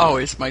now, is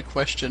always my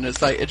question.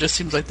 It's like, it just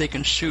seems like they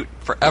can shoot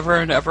forever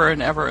and ever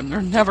and ever, and they're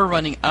never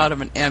running out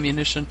of an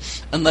ammunition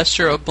unless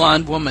you're a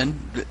blonde woman.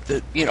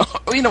 You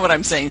know what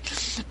I'm saying?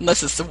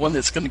 Unless it's the one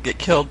that's going to get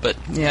killed. But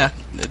yeah,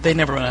 they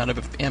never run out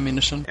of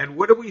ammunition. And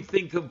what do we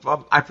think of?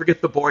 I forget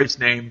the boy's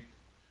name,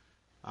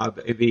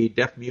 the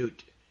deaf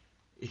mute.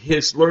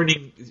 His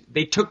learning.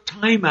 They took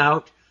time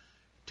out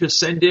to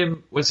send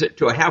him. Was it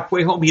to a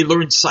halfway home? He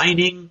learned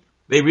signing.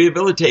 They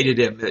rehabilitated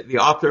him. The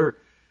author,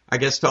 I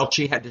guess, felt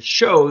she had to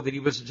show that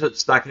he was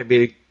just not going to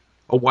be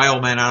a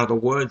wild man out of the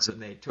woods,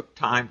 and they took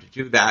time to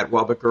do that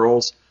while the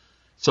girls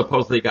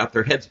supposedly got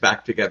their heads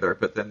back together.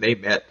 But then they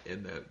met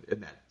in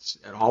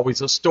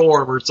always a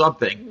storm or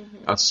something,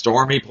 a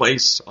stormy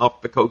place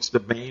off the coast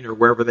of Maine or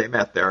wherever they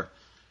met there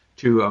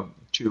to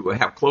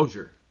have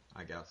closure,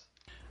 I guess.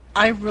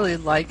 I really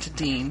liked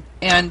Dean,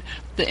 and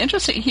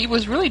he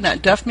was really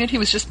not deaf mute. He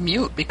was just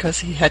mute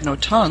because he had no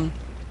tongue.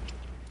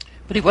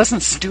 But he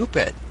wasn't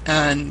stupid,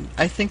 and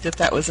I think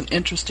that was an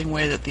interesting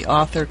way that the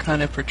author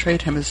kind of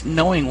portrayed him as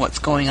knowing what's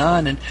going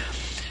on, and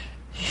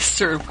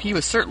he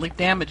was certainly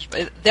damaged.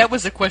 But that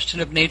was a question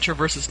of nature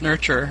versus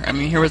nurture. I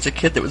mean, here was a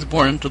kid that was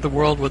born into the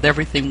world with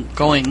everything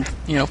going,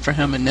 for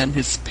him, and then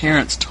his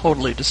parents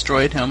totally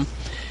destroyed him.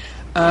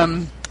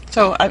 And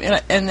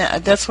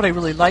that's what I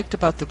really liked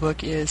about the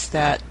book is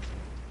that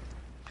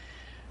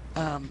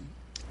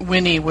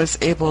Winnie was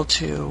able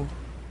to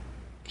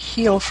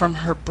heal from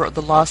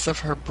the loss of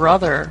her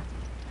brother,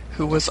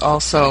 who was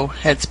also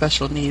had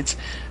special needs,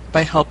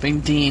 by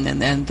helping Dean,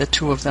 and then the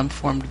two of them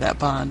formed that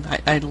bond.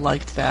 I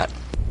liked that.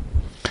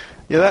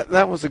 Yeah,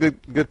 that was a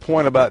good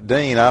point about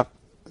Dean.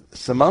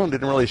 Simone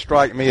didn't really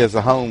strike me as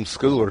a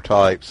homeschooler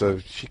type, so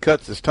she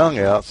cuts his tongue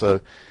out.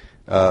 So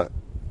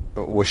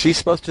was she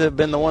supposed to have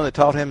been the one that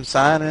taught him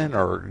signing,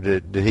 or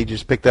did he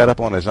just pick that up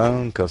on his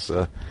own? Because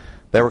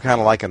they were kind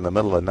of like in the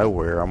middle of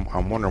nowhere.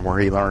 I'm wondering where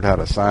he learned how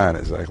to sign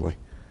exactly.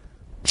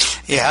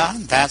 Yeah,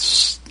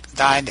 that's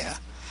the idea.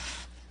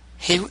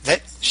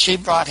 She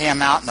brought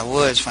him out in the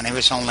woods when he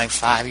was only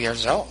 5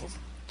 years old,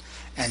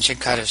 and she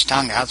cut his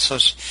tongue out so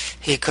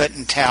he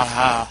couldn't tell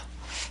how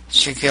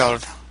she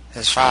killed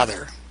his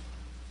father.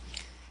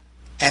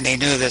 And he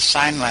knew the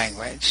sign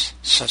language,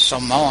 so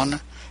Simone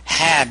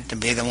had to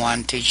be the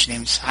one teaching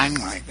him sign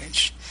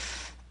language.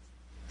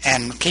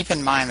 And keep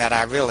in mind that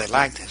I really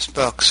like this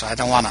book, so I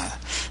don't want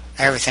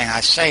everything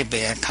I say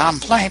be a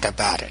complaint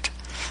about it.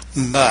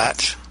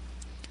 But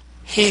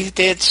he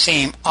did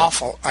seem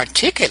awful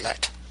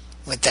articulate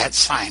with that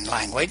sign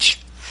language.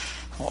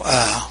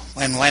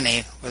 When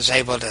Winnie was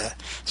able to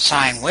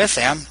sign with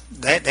him,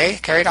 they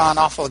carried on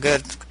awful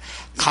good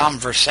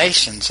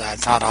conversations, I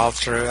thought, all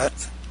through it.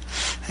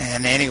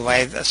 And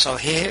anyway, so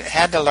he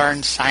had to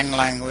learn sign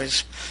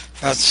language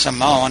with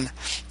Simone.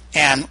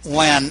 And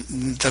when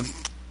the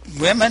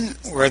women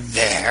were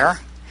there,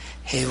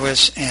 he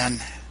was in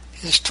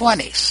his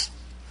 20s.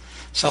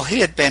 So he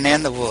had been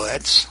in the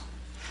woods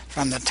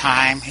from the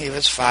time he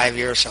was 5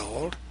 years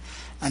old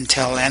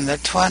until in the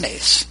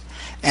 20s,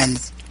 and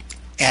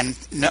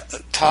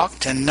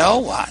talked to no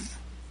one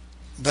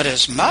but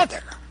his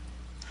mother.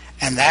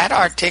 And that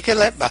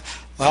articulate,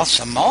 well,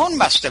 Simone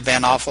must have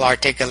been awful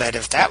articulate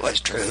if that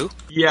was true.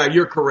 Yeah,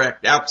 you're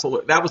correct.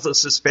 Absolutely. That was a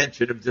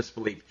suspension of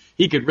disbelief.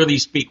 He could really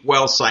speak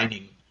well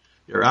signing.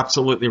 You're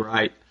absolutely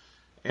right.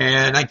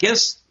 And I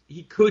guess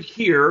he could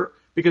hear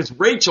because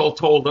Rachel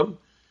told him,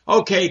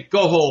 okay,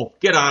 go home,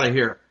 get out of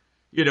here.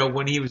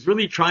 When he was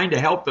really trying to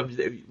help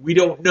them, we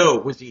don't know.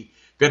 Was he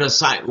going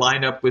to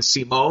line up with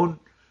Simone?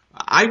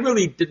 I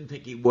really didn't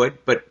think he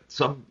would, but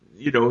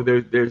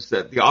there's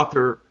the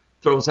author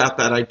throws out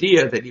that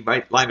idea that he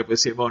might line up with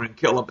Simone and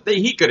kill him, but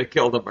he could have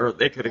killed him, or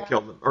they could have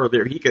killed him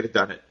earlier. He could have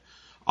done it.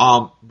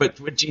 But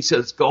when she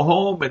says, go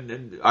home,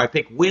 and I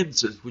think Wynn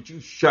says, would you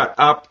shut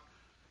up?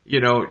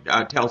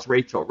 Tells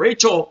Rachel.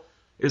 Rachel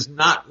is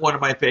not one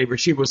of my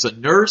favorites. She was a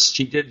nurse.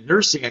 She did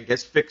nursing, I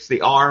guess, fix the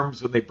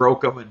arms when they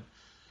broke them.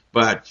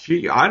 But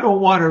I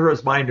don't want her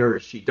as my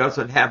nurse. She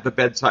doesn't have the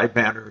bedside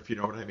manner, if you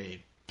know what I mean.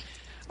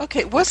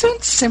 Okay,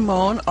 wasn't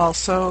Simone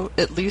also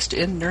at least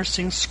in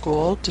nursing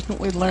school? Didn't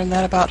we learn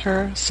that about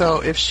her?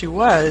 So if she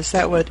was,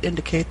 that would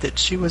indicate that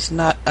she was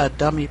not a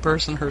dummy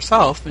person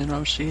herself. You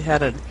know, she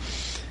had a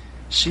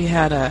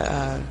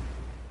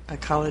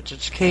college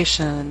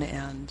education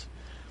and,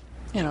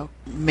 you know,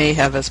 may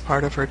have as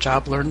part of her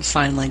job learned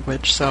sign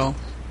language. So,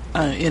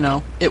 you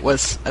know, it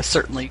was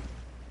certainly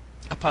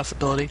a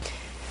possibility.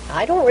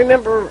 I don't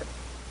remember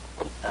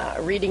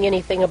reading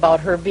anything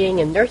about her being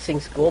in nursing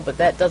school, but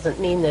that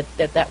doesn't mean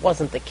that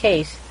wasn't the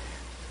case.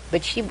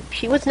 But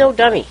she was no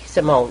dummy,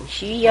 Simone.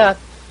 She,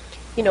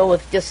 you know,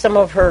 with just some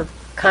of her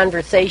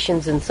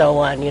conversations and so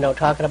on, you know,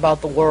 talking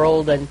about the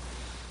world and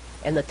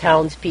the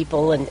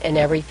townspeople and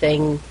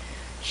everything,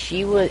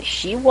 she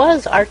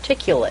was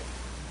articulate.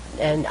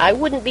 And I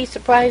wouldn't be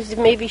surprised if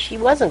maybe she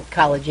wasn't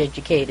college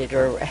educated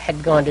or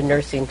had gone to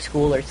nursing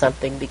school or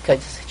something,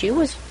 because she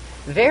was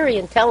very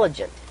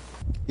intelligent.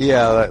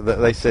 Yeah,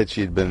 they said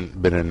she'd been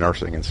in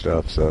nursing and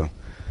stuff, so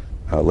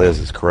Liz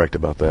is correct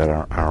about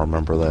that. I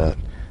remember that.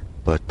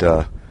 But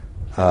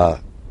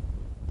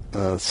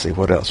let's see,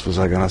 what else was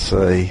I going to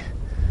say?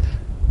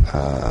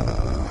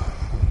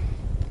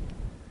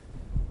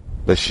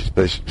 But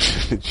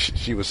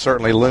she was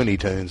certainly Looney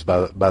Tunes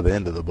by the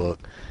end of the book,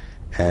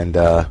 and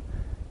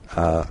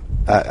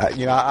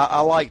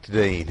I liked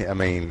Dean. I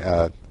mean,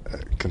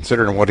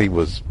 considering what he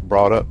was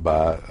brought up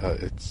by,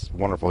 it's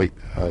wonderful.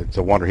 It's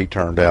a wonder he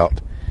turned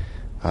out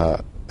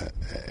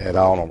at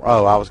all.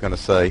 Oh, I was going to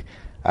say,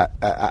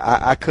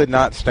 I could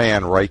not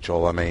stand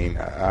Rachel. I mean,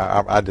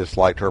 I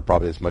disliked her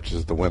probably as much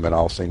as the women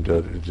all seemed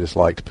to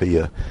dislike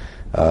Pia.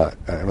 I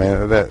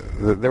mean,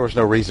 there was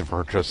no reason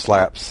for her to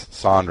slap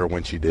Sandra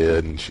when she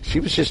did, and she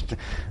was just.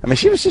 I mean,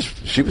 she was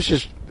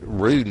just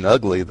rude and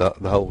ugly the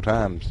whole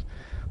time,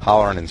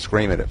 hollering and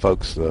screaming at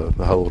folks the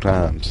whole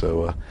time.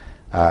 So,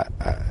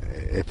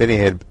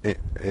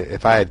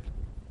 if I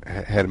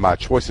had my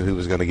choice of who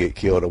was going to get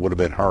killed, it would have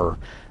been her.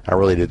 I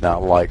really did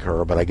not like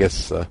her, but I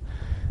guess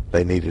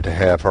they needed to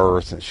have her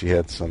since she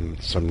had some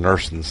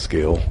nursing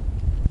skill.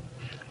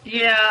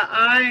 Yeah,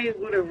 I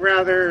would have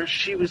rather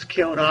she was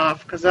killed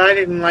off, because I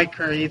didn't like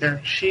her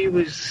either.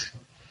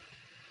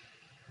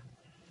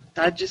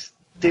 I just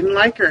didn't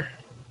like her.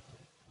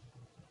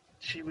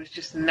 She was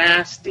just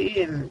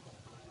nasty and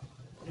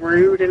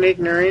rude and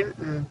ignorant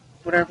and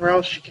whatever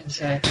else you can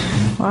say.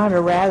 Well, I'd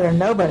rather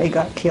nobody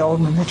got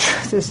killed when the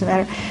truth is the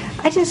matter.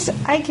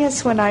 I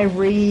guess when I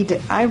read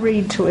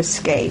to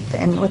escape.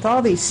 And with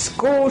all these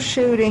school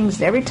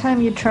shootings, every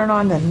time you turn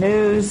on the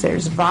news,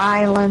 there's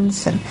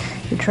violence, and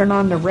you turn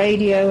on the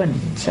radio and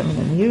some of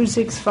the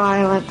music's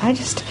violent. I'm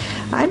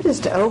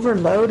just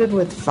overloaded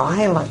with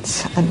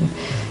violence and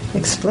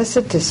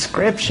explicit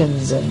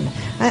descriptions, and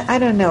I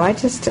don't know. I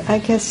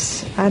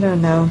guess I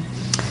don't know.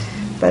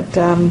 But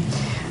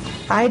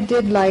I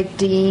did like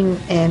Dean,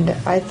 and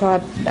I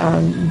thought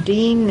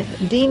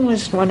Dean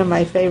was one of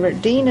my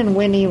favorite. Dean and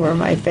Winnie were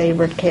my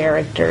favorite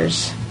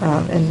characters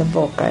in the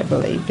book, I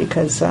believe,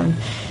 because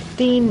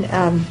Dean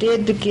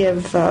did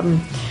give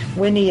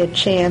Winnie a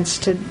chance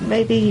to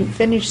maybe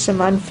finish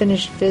some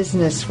unfinished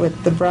business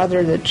with the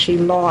brother that she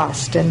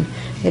lost, and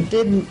it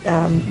did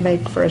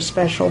make for a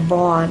special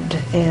bond.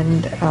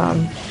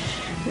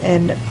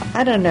 And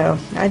I don't know.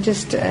 I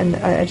just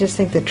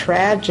think the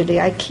tragedy.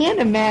 I can't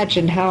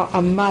imagine how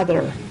a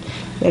mother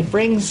that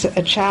brings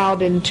a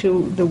child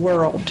into the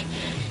world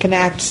can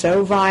act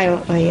so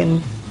violently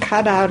and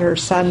cut out her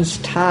son's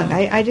tongue.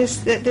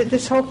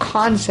 This whole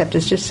concept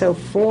is just so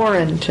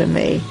foreign to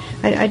me.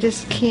 I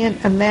just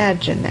can't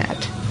imagine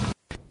that.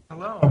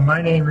 Hello,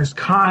 my name is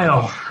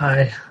Kyle.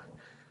 I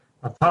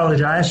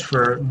apologize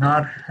for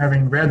not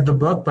having read the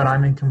book, but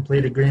I'm in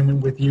complete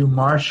agreement with you,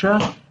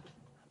 Marcia.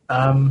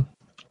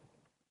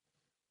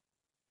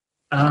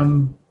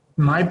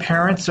 My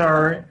parents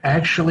are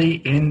actually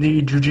in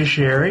the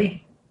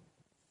judiciary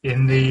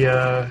in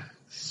the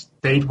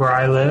state where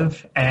I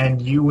live,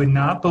 and you would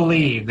not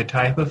believe the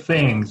type of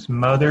things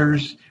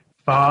mothers,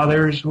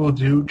 fathers will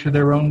do to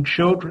their own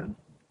children.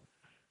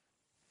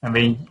 I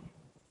mean,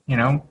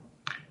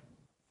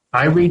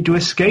 I read to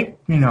escape,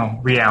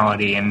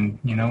 reality, and,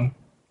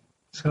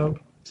 so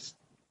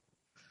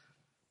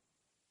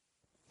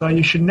thought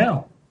you should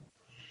know.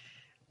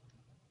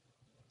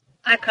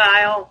 Hi,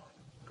 Kyle.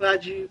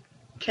 Glad you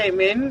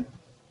came in.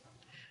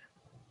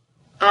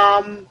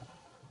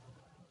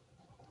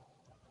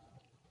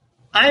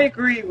 I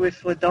agree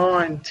with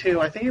LaDawn,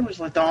 too. I think it was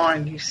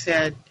LaDawn who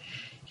said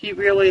he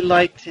really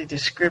liked the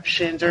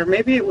descriptions, or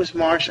maybe it was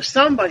Marsha.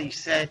 Somebody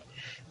said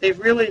they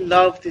really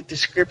loved the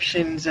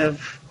descriptions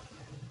of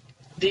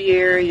the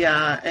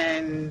area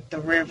and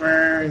the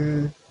river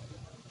and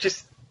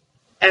just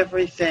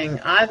everything.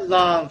 I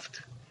loved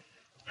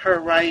her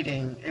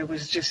writing. It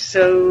was just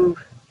so...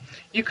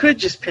 You could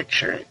just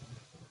picture it.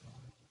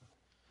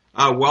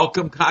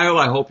 Welcome, Kyle.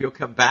 I hope you'll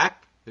come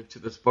back to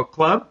this book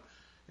club.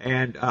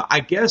 And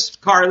I guess,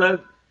 Carla,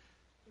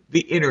 the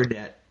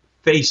internet,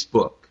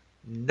 Facebook.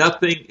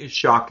 Nothing is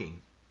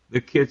shocking.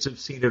 The kids have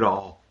seen it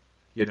all,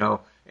 you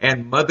know.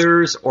 And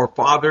mothers or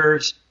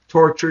fathers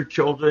tortured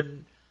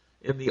children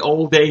in the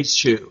old days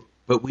too,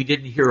 but we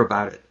didn't hear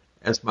about it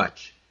as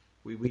much.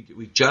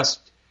 We just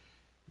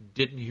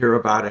didn't hear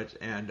about it.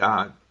 And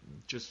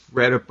just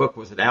read a book,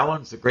 was it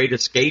Allen's The Great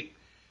Escape,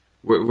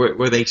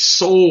 where they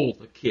sold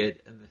the kid,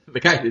 and the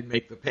guy didn't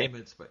make the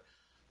payments, but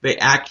they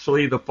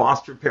actually, the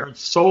foster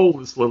parents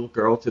sold this little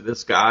girl to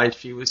this guy.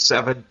 She was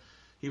 7.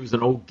 He was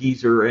an old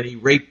geezer, and he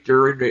raped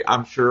her, and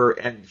I'm sure,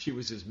 and she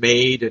was his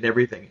maid and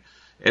everything.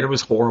 And it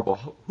was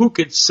horrible. Who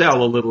could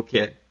sell a little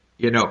kid,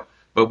 you know?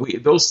 But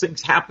those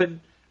things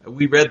happen.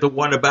 We read the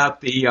one about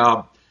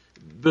the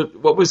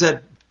what was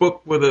that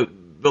book with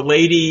the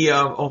lady?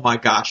 Oh my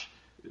gosh!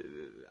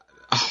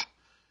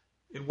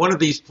 In one of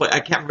these, I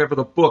can't remember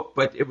the book,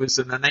 but it was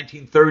in the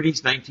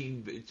 1930s,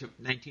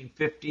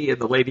 1950, and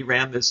the lady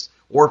ran this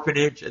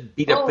orphanage and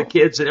beat up the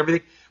kids and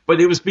everything. But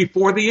it was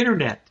before the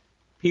internet.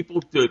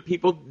 People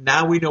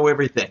now we know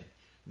everything.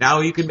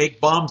 Now you can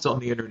make bombs on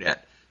the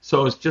internet.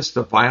 So it's just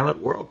a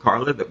violent world,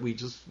 Carla, that we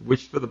just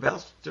wish for the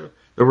best that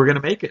we're going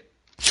to make it.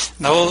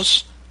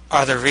 Those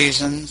are the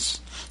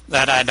reasons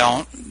that I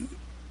don't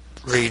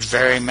read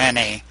very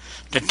many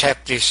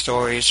detective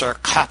stories or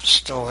cop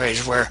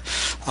stories where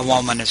a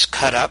woman is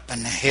cut up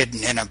and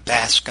hidden in a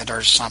basket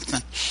or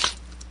something.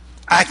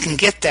 I can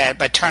get that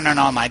by turning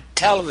on my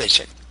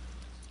television.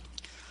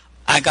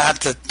 I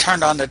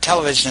turned on the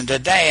television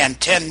today, and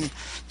 10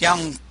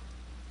 young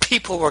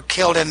people were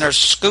killed in their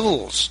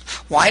schools.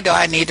 Why do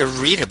I need to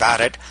read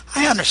about it?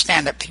 I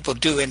understand that people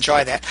do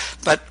enjoy that,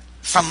 but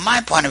from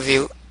my point of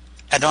view,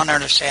 I don't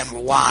understand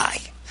why.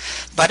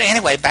 But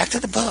anyway, back to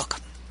the book.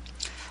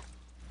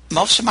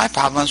 Most of my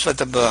problems with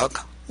the book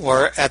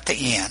were at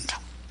the end.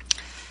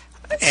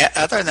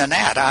 Other than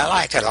that, I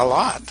liked it a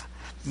lot.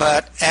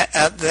 But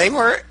they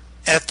were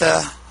at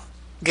the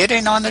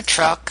getting on the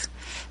truck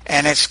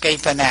and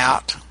escaping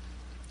out.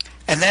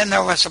 And then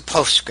there was a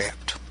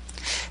postscript.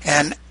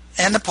 And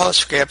in the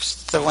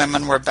postscripts, the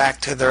women were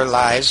back to their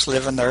lives,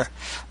 living their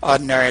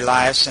ordinary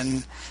lives,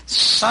 and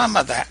some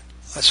of that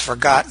was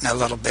forgotten a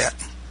little bit.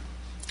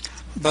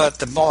 But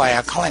the boy,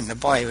 I call him the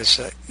boy, he was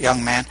a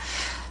young man,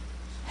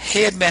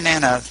 he had been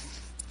in a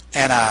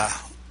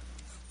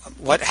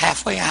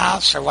halfway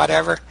house or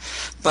whatever,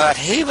 but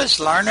he was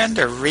learning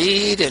to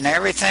read and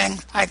everything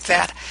like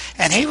that,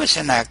 and he was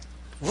in the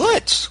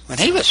woods when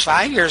he was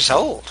 5 years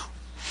old.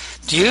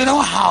 Do you know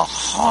how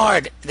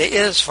hard it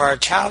is for a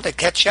child to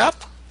catch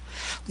up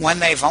when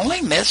they've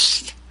only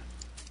missed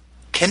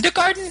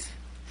kindergarten?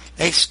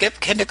 They skip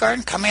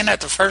kindergarten, come in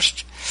at the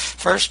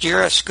first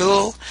year of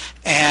school,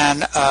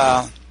 and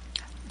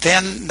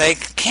then they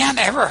can't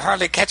ever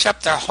hardly catch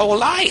up their whole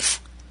life.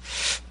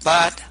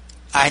 But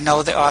I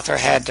know the author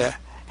had to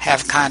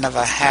have kind of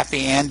a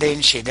happy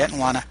ending. She didn't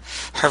want to,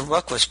 her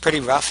book was pretty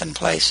rough in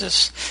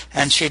places,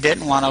 and she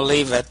didn't want to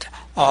leave it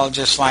all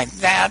just like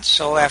that.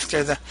 So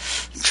after the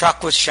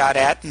truck was shot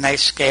at and they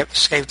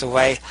escaped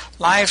away,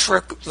 lives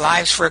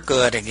were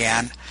good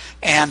again,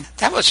 and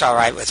that was all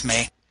right with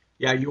me.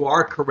 Yeah, you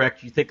are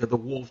correct. You think of the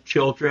Wolf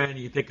Children,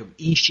 you think of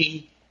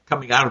Ishi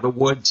coming out of the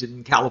woods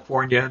in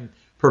California, and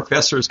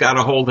professors got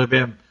a hold of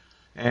him,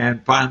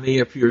 and finally,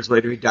 a few years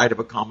later, he died of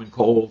a common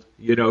cold.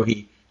 You know,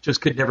 he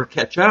just could never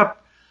catch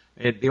up.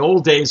 In the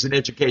old days in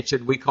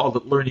education, we called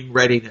it learning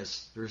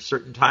readiness. There are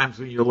certain times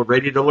when you're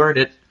ready to learn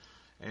it,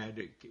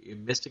 and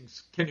missing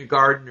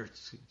kindergarten or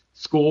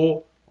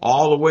school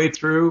all the way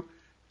through.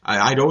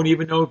 I don't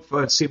even know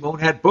if Simone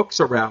had books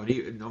around,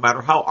 no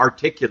matter how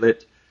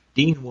articulate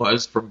Dean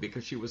was,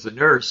 because she was a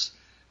nurse.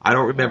 I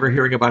don't remember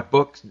hearing about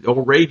books, no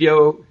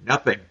radio,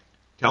 nothing,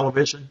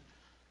 television.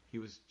 He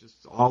was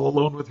just all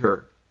alone with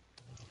her.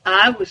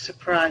 I was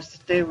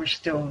surprised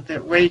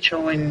that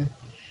Rachel and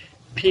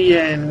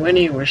Pia and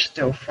Winnie were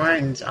still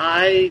friends.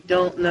 I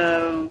don't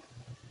know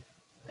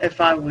if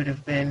I would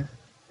have been.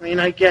 I mean,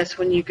 I guess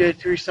when you go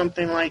through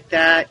something like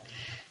that,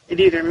 it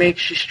either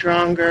makes you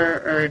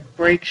stronger or it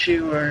breaks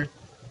you or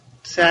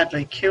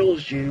sadly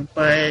kills you.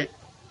 But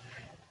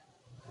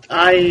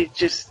I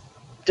just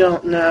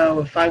don't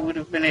know if I would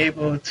have been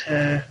able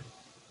to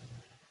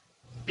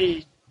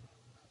be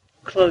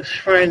close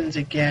friends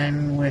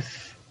again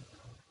with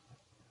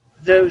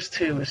those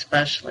two,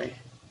 especially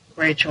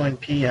Rachel and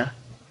Pia.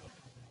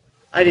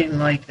 I didn't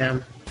like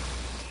them.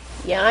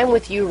 Yeah, I'm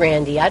with you,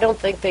 Randy. I don't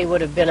think they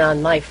would have been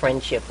on my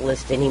friendship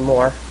list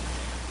anymore.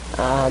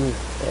 And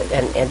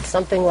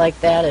something like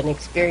that, an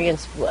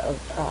experience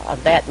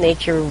of that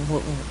nature,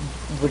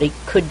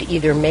 could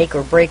either make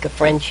or break a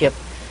friendship.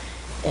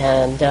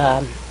 And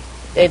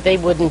they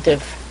wouldn't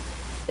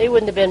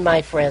have been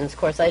my friends. Of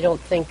course, I don't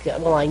think.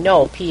 Well, I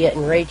know Pia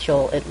and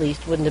Rachel at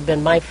least wouldn't have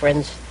been my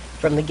friends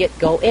from the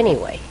get-go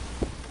anyway.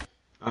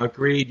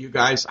 Agreed, you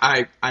guys.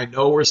 I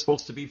know we're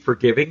supposed to be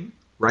forgiving,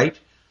 right?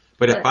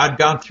 But if I'd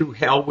gone through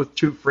hell with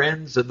two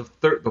friends and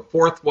the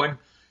fourth one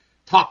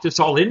talked us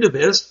all into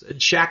this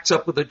and shacks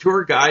up with a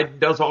tour guide and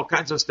does all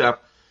kinds of stuff,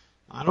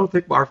 I don't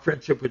think our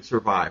friendship would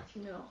survive.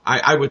 No.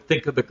 I would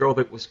think of the girl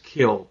that was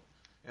killed.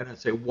 And I'd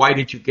say, why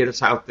did you get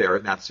us out there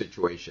in that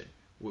situation?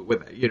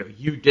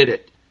 You did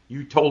it.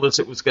 You told us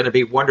it was going to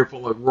be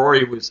wonderful, and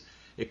Rory was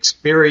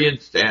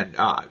experienced, and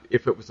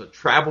if it was a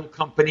travel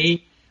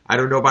company, I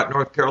don't know about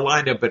North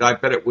Carolina, but I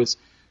bet it was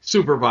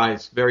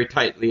supervised very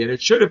tightly, and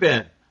it should have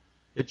been.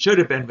 It should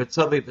have been, but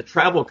suddenly the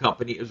travel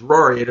company is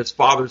Rory, and his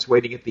father's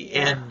waiting at the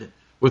end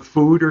with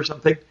food or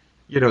something,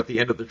 at the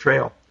end of the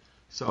trail.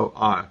 So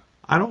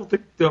I don't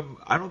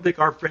think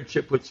our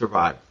friendship would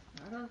survive.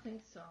 I don't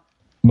think so.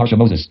 Marsha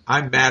Moses.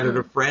 I'm mad at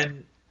a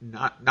friend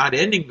not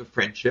ending the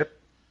friendship,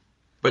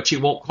 but she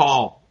won't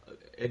call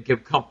and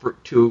give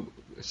comfort to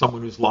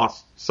someone who's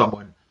lost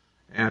someone.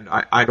 And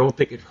I don't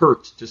think it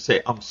hurts to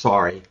say, I'm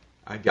sorry.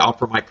 I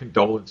offer my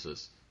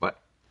condolences. But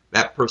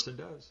that person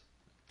does.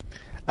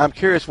 I'm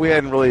curious, we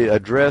hadn't really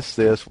addressed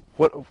this.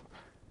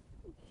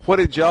 What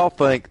did y'all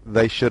think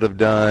they should have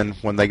done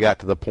when they got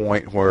to the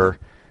point where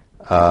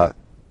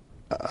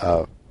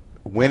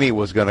Winnie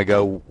was going to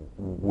go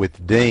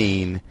with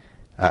Dean?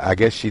 I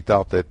guess she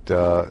thought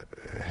that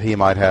he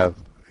might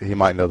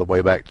know the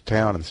way back to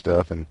town and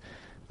stuff, and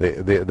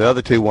the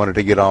other two wanted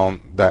to get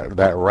on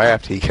that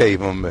raft he gave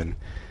them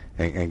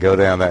and go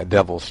down that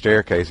devil's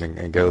staircase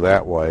and go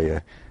that way.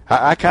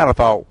 I kind of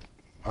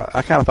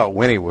thought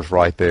Winnie was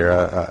right there.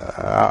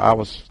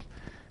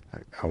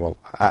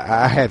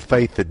 I had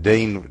faith that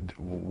Dean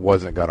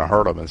wasn't going to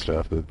hurt him and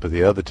stuff, but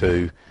the other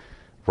two,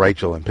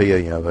 Rachel and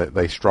Pia,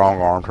 they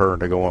strong-armed her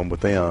into going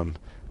with them.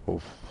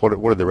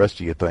 What did the rest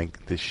of you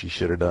think that she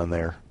should have done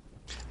there?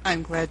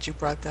 I'm glad you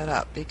brought that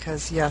up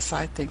because, yes,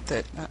 I think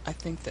that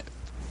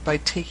by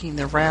taking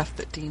the raft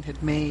that Dean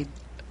had made,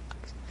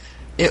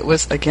 it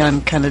was,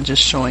 again, kind of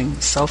just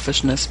showing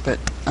selfishness. But,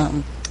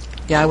 I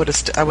would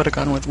have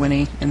gone with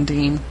Winnie and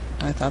Dean.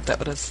 I thought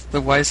that was the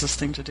wisest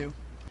thing to do.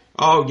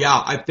 Oh,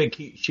 yeah, I think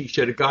she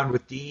should have gone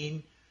with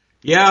Dean.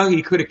 Yeah,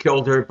 he could have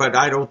killed her, but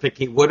I don't think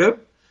he would have.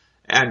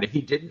 And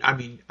he didn't. I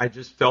mean, I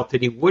just felt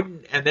that he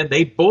wouldn't. And then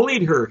they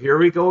bullied her. Here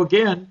we go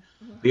again.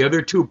 The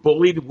other two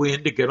bullied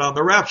Wynn to get on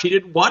the raft. She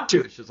didn't want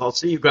to. She says, I'll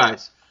see you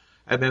guys.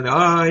 And then,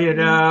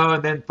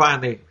 and then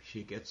finally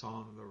she gets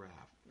on the raft.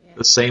 Yeah.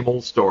 The same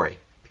old story.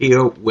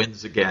 Pia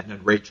wins again,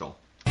 and Rachel.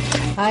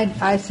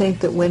 I think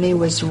that Winnie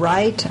was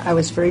right. I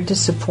was very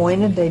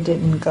disappointed they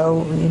didn't go,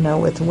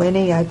 with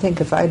Winnie. I think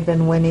if I'd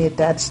been Winnie at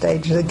that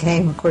stage of the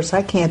game, of course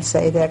I can't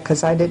say that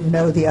because I didn't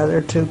know the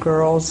other two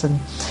girls, and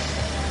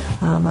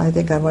I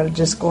think I would have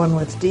just gone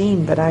with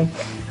Dean. But I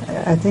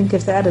think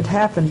if that had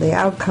happened, the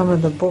outcome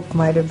of the book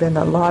might have been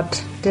a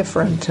lot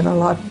different and a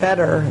lot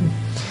better and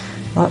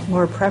a lot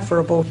more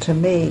preferable to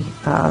me.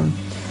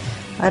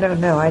 I don't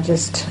know. I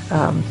just...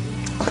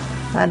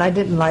 And I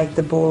didn't like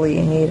the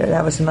bullying either.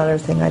 That was another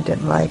thing I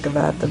didn't like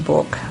about the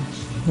book.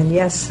 And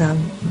yes,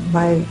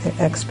 my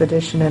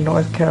expedition in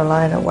North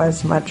Carolina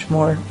was much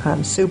more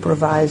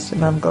supervised,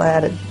 and I'm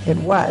glad it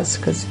was,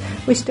 because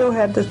we still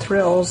had the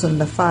thrills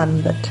and the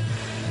fun, but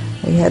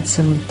we had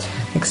some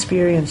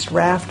experienced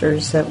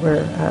rafters that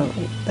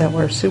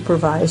were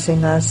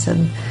supervising us,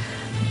 and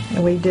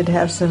we did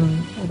have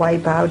some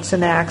wipeouts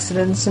and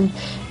accidents, and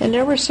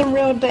there were some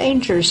real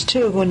dangers,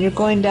 too. When you're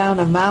going down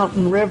a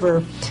mountain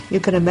river, you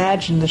can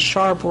imagine the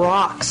sharp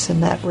rocks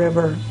in that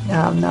river.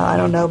 Now, I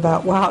don't know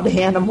about wild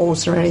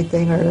animals or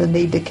anything or the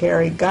need to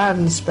carry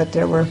guns, but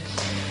there were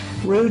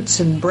roots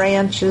and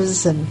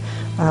branches and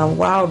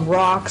wild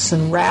rocks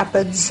and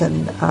rapids,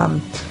 and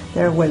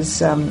there was,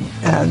 some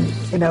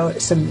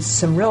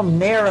real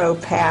narrow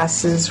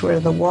passes where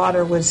the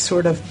water was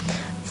sort of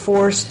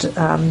forced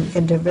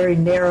into very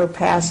narrow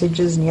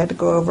passages, and you had to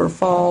go over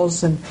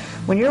falls. And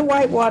when you're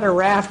whitewater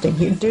rafting,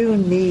 you do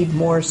need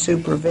more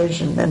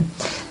supervision. And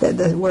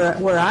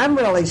where I'm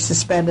really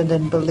suspended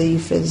in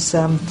belief is,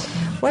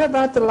 what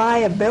about the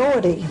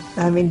liability?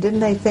 I mean, didn't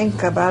they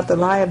think about the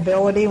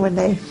liability when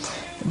they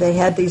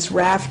had these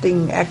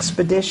rafting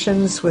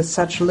expeditions with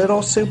such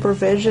little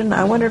supervision?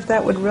 I wonder if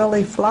that would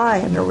really fly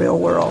in the real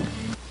world.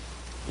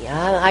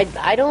 Yeah,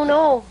 I don't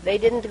know. They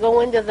didn't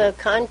go into the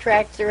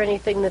contracts or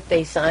anything that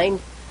they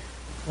signed,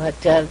 but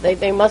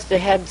they must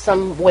have had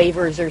some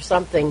waivers or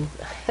something.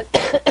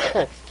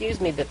 Excuse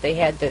me, that they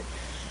had to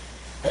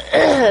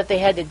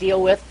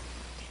deal with.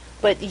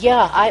 But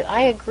yeah,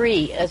 I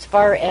agree. As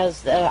far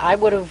as I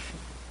would have,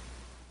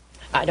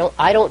 I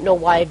don't know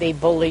why they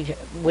bullied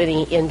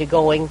Winnie into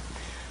going.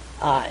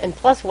 And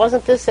plus,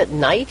 wasn't this at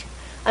night?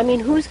 I mean,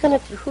 who's going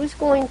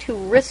to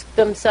risk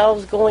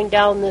themselves going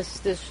down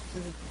this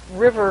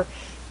river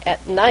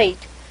at night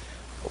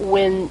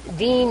when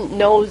Dean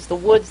knows the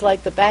woods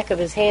like the back of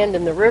his hand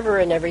and the river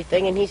and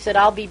everything, and he said,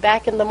 I'll be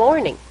back in the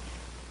morning.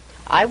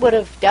 I would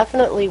have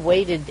definitely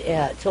waited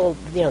till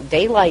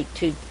daylight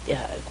to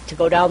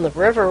go down the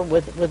river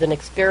with an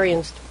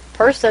experienced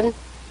person.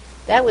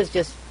 That was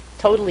just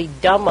totally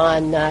dumb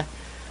on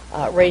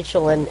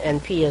Rachel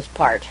and Pia's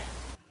part.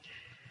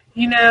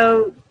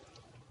 My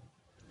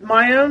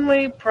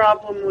only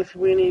problem with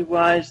Winnie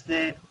was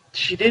that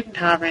she didn't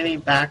have any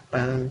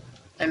backbone.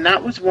 And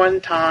that was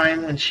one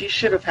time when she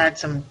should have had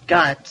some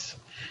guts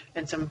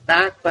and some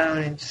backbone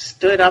and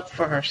stood up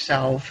for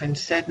herself and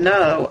said,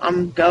 no,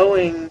 I'm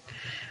going.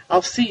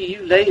 I'll see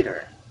you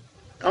later.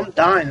 I'm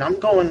done. I'm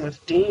going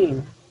with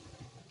Dean.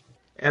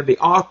 And the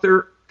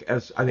author,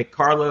 as I think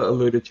Carla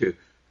alluded to,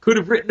 could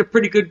have written a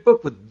pretty good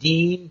book with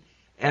Dean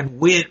and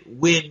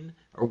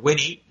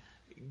Winnie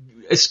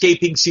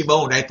escaping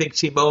Simone. I think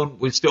Simone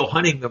was still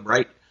hunting them,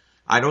 right?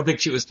 I don't think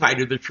she was tied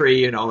to the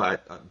tree and all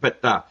that.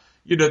 But,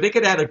 they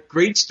could add a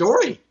great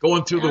story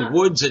going through the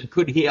woods, and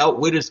could he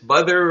outwit his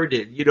mother, and,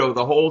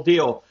 the whole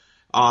deal,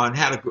 and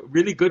had a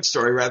really good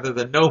story rather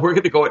than, no, we're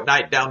going to go at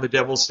night down the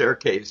devil's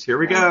staircase. Here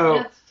we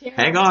go.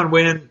 Hang on,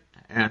 Win.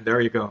 And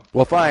there you go.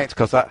 Well, thanks,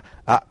 because I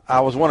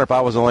was wondering if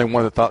I was the only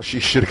one that thought she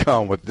should have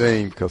gone with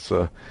Dean, because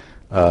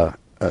I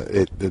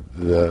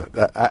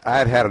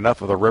had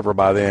enough of the river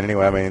by then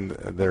anyway. I mean,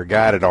 their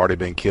guide had already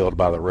been killed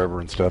by the river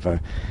and stuff, and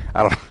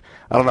I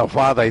don't know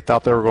why they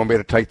thought they were going to be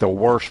able to take the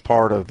worst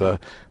part of the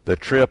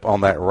trip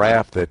on that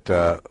raft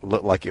that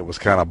looked like it was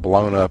kind of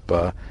blown up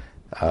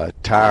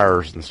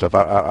tires and stuff.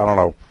 I don't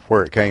know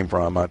where it came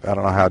from. I don't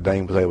know how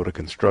Dean was able to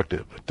construct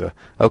it, but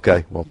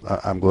okay, well,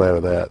 I'm glad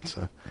of that.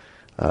 So,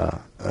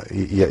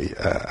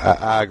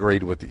 I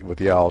agreed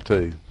with y'all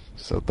too.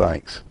 So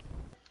thanks.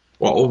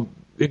 Well,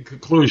 in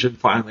conclusion,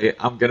 finally,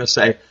 I'm going to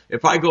say,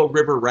 if I go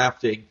river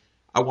rafting,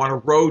 I want a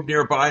road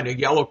nearby and a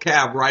yellow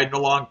cab riding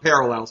along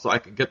parallel so I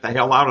can get the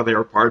hell out of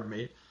there, pardon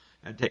me,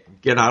 and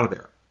get out of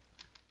there.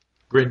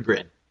 Grin,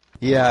 grin.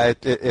 Yeah,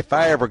 if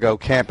I ever go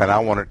camping, I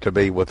want it to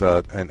be with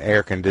an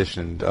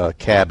air-conditioned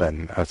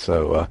cabin.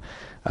 So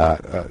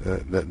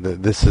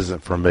this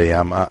isn't for me.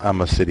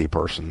 I'm a city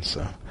person,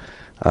 so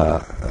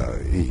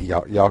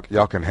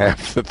y'all can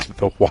have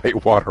the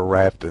whitewater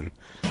rafting.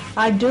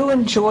 I do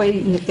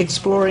enjoy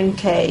exploring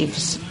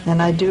caves,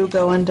 and I do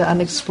go into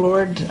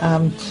unexplored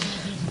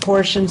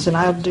portions, and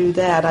I'll do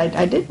that.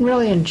 I didn't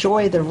really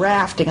enjoy the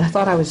rafting. I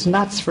thought I was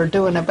nuts for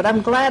doing it, but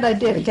I'm glad I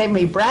did. It gave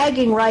me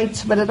bragging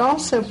rights, but it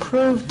also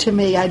proved to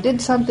me I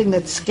did something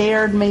that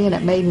scared me, and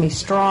it made me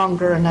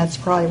stronger, and that's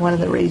probably one of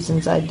the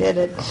reasons I did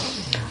it.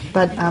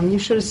 But you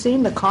should have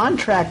seen the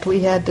contract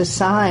we had to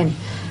sign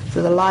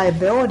for the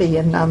liability,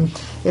 and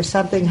if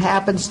something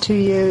happens to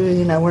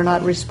you, we're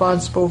not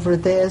responsible for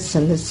this,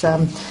 and this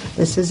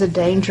is a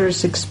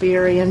dangerous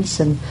experience,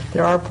 and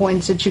there are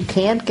points that you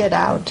can't get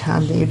out.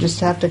 You just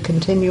have to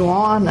continue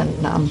on,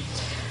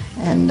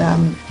 and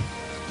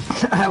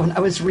I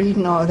was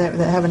reading all that,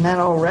 having that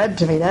all read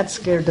to me, that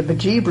scared the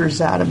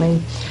bejeebers out of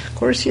me. Of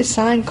course, you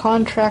sign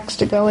contracts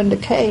to go into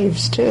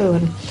caves too,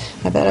 and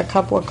I've had a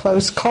couple of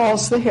close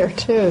calls there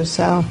too.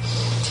 So,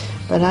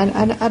 but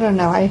I don't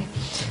know. At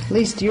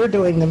least you're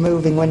doing the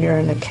moving when you're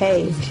in a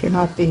cave. You're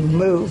not being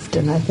moved,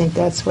 and I think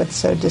that's what's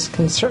so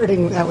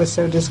disconcerting. That was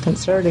so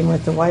disconcerting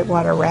with the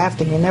whitewater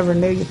rafting. You never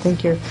knew. You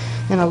think you're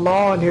in a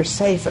lull and you're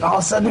safe, and all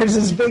of a sudden there's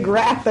this big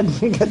rapid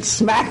and you get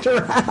smacked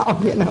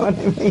around. You know what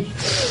I mean?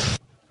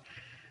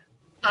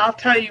 I'll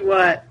tell you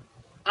what.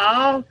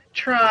 I'll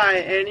try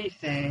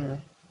anything.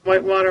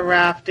 Whitewater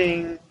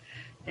rafting,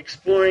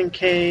 exploring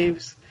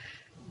caves,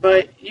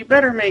 but you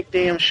better make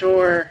damn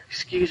sure,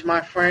 excuse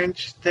my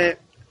French, that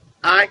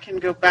I can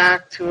go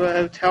back to a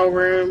hotel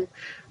room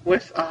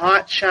with a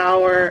hot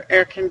shower,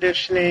 air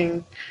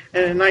conditioning,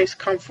 and a nice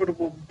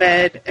comfortable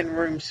bed and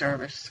room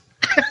service.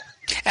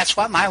 That's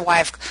what my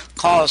wife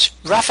calls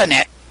roughing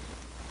it.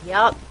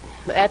 Yep,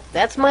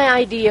 that's my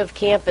idea of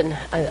camping.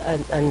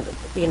 An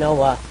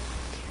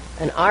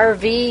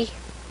RV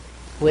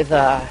with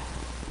a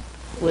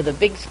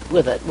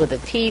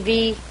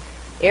TV,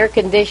 air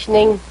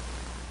conditioning,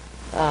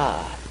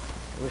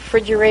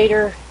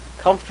 refrigerator,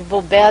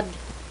 comfortable bed.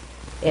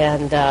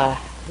 And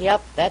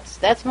yep,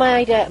 that's my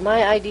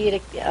idea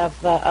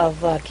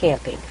of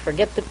camping.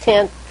 Forget the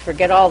tent,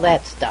 forget all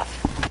that stuff.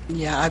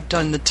 Yeah, I've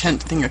done the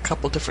tent thing a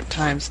couple different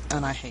times,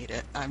 and I hate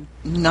it. I'm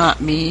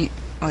not me.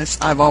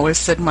 I've always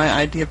said my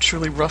idea of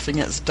truly roughing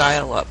it is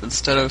dial-up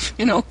instead of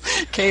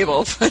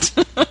cable, but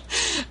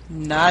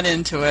not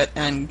into it.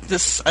 And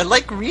I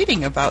like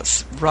reading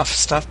about rough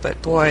stuff,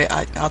 but boy,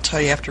 I'll tell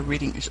you, after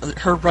reading,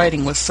 her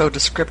writing was so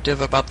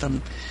descriptive about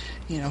them,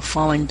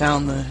 falling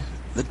down the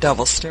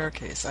devil's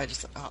staircase. I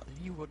just thought,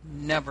 you would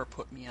never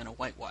put me in a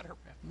whitewater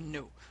raft.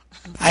 No.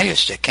 I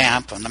used to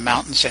camp on the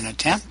mountains in a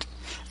tent,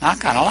 and I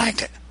kind of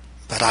liked it.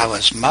 But I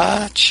was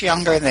much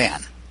younger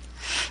then.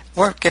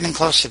 We're getting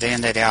close to the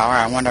end of the hour.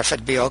 I wonder if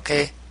it'd be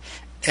okay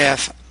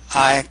if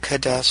I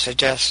could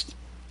suggest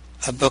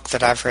a book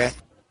that I've read.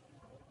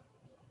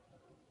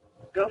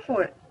 Go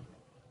for it.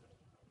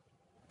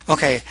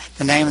 Okay,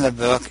 the name of the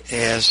book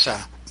is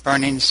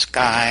Burning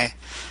Sky.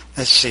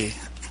 Let's see.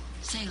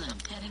 Salem,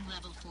 heading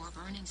level 4,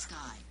 Burning Sky,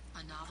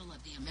 a novel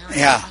of the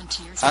American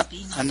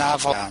frontiers. A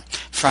novel,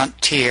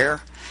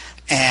 Frontier,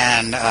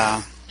 and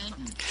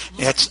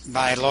it's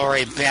by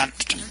Laurie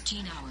Bent.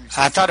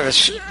 I thought it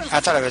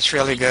was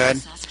really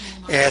good.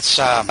 It's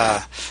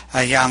a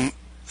young.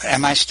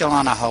 Am I still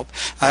on a hope?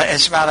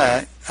 It's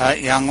about a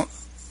young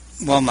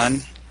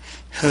woman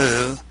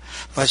who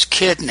was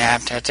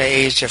kidnapped at the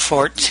age of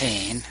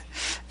 14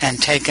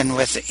 and taken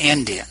with the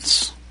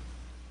Indians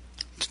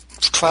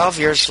 12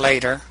 years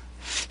later,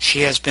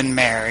 she has been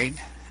married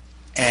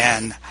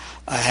and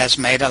has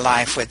made a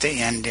life with the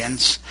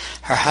Indians.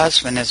 Her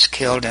husband is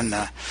killed in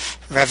the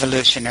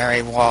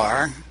Revolutionary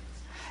War,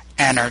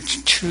 and her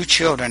 2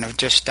 children have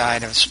just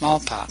died of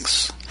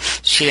smallpox.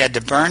 She had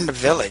to burn the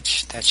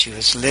village that she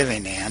was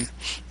living in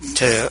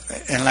to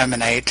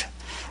eliminate,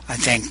 I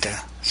think, the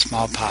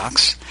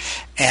smallpox.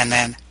 And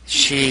then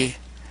she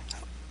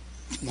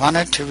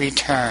wanted to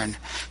return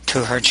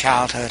to her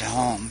childhood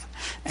home.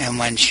 And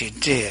when she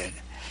did,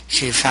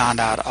 she found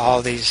out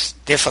all these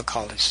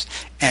difficulties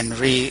in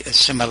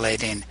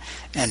re-assimilating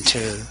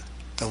into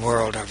the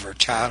world of her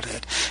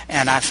childhood.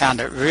 And I found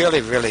it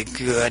really, really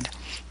good.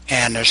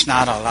 And there's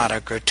not a lot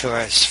of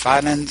gratuitous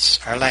violence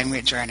or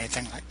language or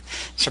anything like that.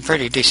 It's a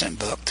pretty decent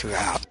book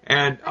throughout.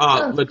 And,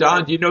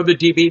 LaDon, do you know the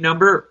DB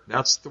number?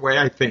 That's the way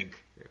I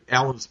think.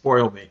 Alan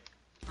spoiled me.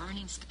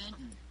 Burning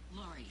Benton,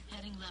 Lori,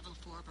 heading level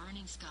 4,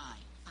 Burning Sky,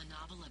 a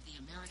novel of the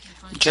American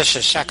frontier. Just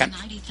a second.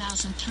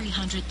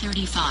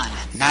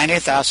 90,335.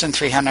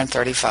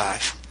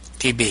 90,335.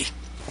 DB.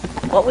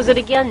 What was it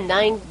again?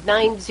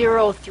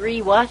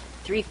 903 what?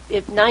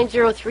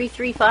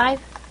 90335?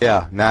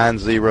 Yeah,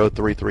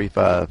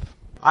 90335.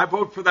 I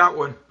vote for that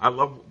one. I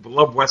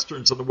love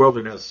Westerns in the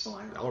Wilderness.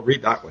 I'll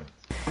read that one.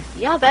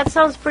 Yeah, that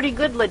sounds pretty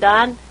good,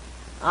 LaDon.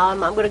 I'm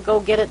going to go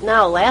get it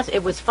now.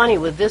 It was funny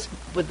with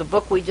the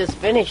book we just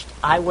finished.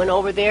 I went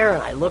over there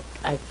and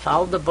I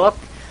followed the book,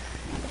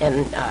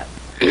 and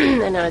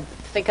and I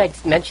think I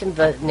mentioned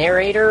the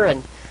narrator,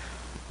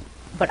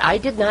 but I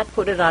did not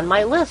put it on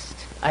my list.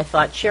 I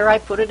thought, sure, I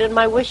put it in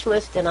my wish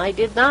list, and I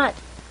did not.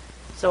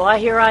 So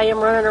here I am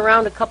running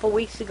around a couple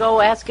weeks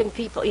ago asking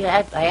people.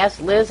 I asked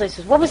Liz, I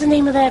said, what was the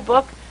name of that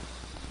book?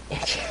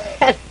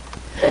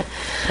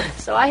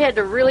 So I had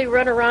to really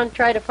run around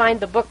try to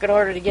find the book in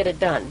order to get it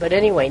done. But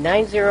anyway,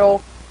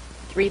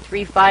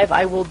 90335,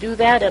 I will do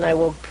that, and I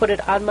will put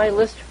it on my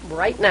list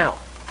right now.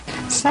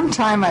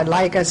 Sometime I'd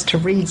like us to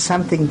read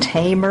something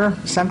tamer,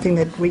 something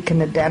that we can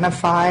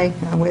identify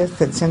with,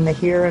 that's in the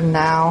here and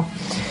now.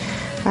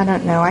 I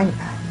don't know.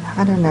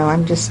 I don't know.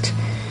 I'm just...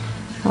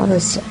 all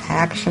this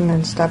action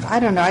and stuff. I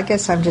don't know. I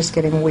guess I'm just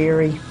getting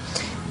weary.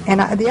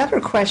 And the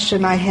other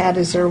question I had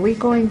is, are we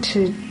going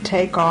to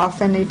take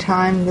off any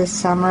time this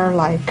summer,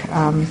 like,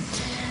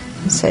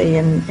 say,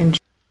 in...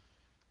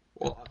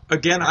 Well,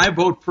 again, I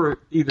vote for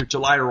either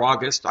July or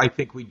August. I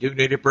think we do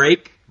need a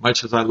break,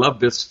 much as I love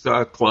this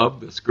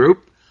club, this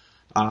group.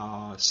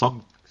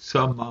 Some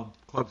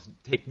clubs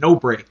take no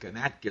break, and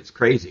that gets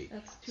crazy.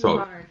 That's too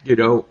hard.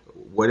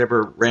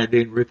 Whatever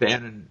Randy and Ruth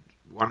Ann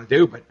want to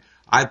do, but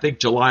I think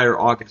July or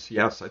August,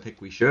 yes, I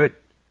think we should.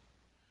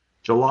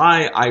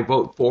 July, I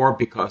vote for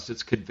because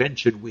it's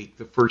convention week,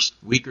 the first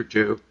week or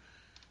two.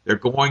 They're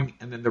going,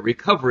 and then they're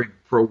recovering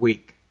for a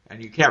week.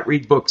 And you can't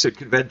read books at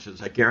conventions,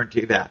 I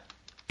guarantee that.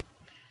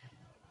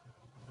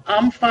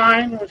 I'm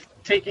fine with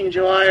taking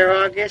July or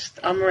August.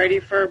 I'm ready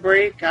for a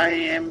break. I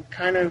am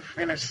kind of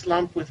in a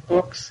slump with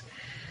books.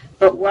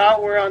 But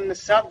while we're on the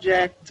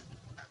subject,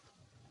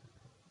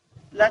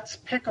 let's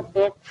pick a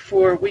book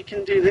we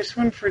can do this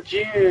one for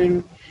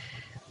June,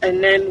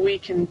 and then we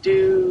can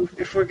do,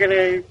 if we're going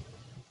to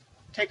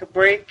take a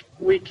break,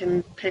 we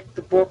can pick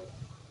the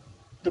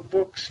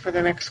books for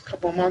the next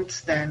couple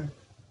months then.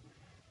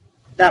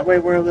 That way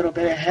we're a little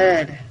bit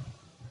ahead.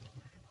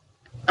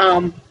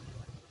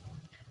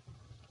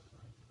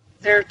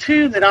 There are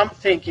two that I'm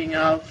thinking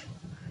of.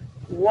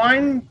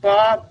 One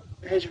Bob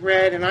has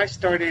read, and I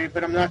started it,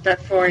 but I'm not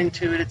that far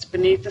into it. It's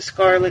Beneath the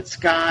Scarlet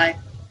Sky.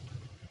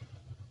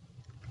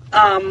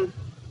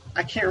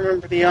 I can't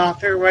remember the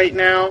author right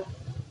now.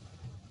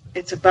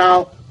 It's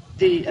about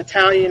the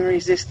Italian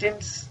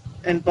resistance,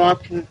 and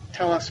Bob can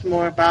tell us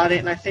more about it,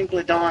 and I think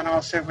LaDon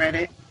also read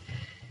it.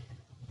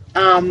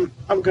 I'm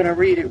going to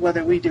read it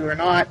whether we do or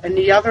not. And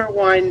the other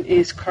one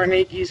is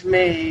Carnegie's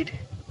Maid,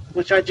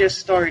 which I just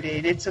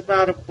started. It's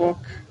about a book.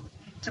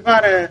 It's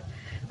about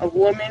a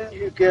woman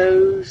who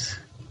goes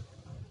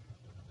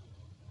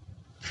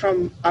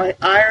from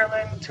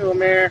Ireland to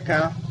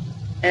America,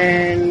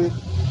 and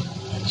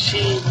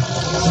she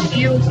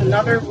steals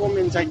another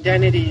woman's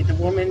identity. The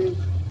woman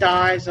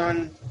dies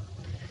on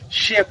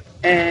ship,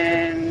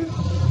 and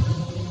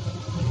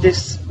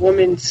this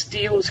woman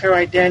steals her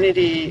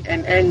identity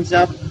and ends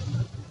up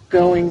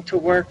going to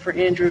work for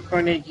Andrew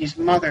Carnegie's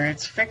mother.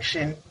 It's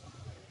fiction,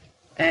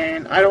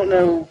 and I don't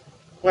know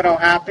what all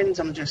happens.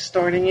 I'm just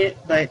starting it,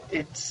 but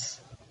it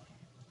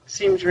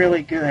seems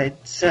really good.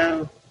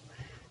 So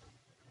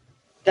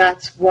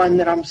that's one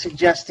that I'm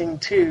suggesting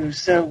too.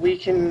 So we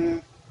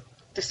can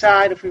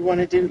decide if we want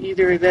to do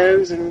either of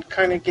those and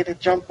kind of get a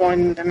jump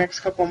on the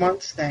next couple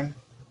months then.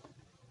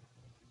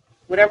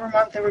 Whatever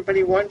month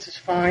everybody wants is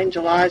fine.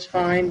 July is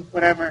fine,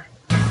 whatever.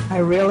 I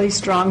really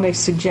strongly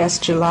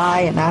suggest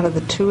July, and out of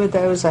the two of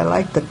those, I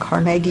like the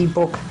Carnegie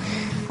book.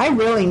 I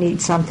really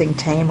need something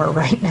tamer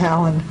right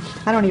now, and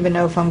I don't even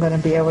know if I'm going to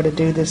be able to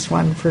do this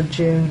one for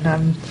June.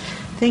 I'm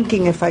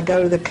thinking if I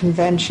go to the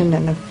convention,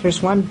 and if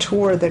there's one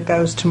tour that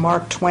goes to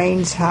Mark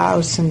Twain's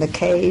house and the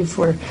cave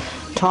where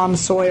Tom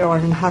Sawyer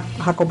and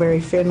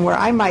Huckleberry Finn, where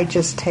I might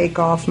just take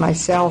off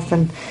myself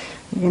and,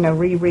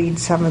 reread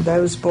some of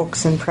those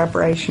books in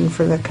preparation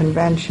for the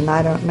convention.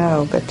 I don't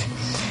know, but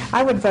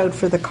I would vote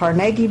for the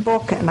Carnegie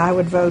book, and I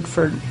would vote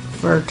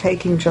for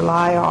taking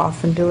July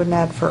off and doing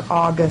that for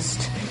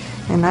August.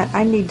 And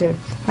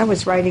I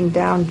was writing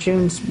down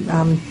June's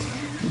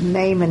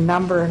name and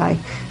number, and I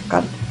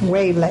got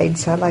waylaid,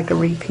 so I'd like a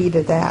repeat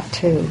of that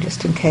too,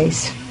 just in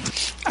case.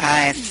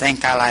 I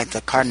think I like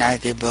the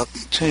Carnegie book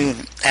too.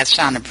 That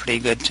sounded pretty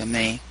good to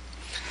me.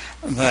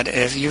 But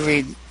if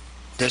you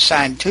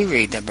decide to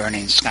read The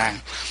Burning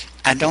Sky,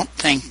 I don't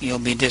think you'll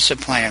be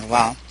disappointed.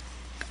 Well,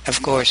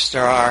 of course,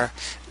 there are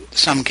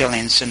some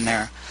killings in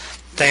there.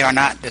 They are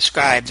not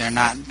described. They're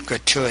not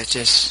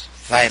gratuitous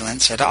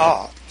violence at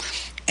all.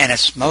 And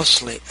it's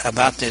mostly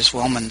about this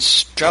woman's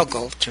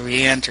struggle to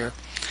re-enter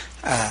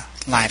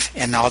life.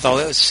 And although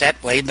it was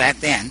set way back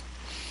then,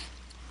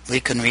 we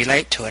can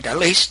relate to it. At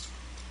least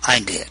I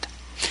did.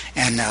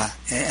 And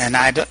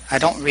I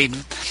don't read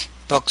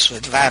books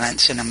with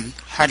violence in them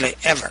hardly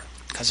ever,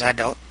 because I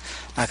don't.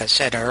 Like I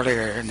said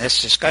earlier in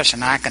this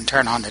discussion, I can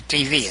turn on the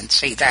TV and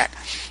see that.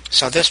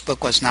 So this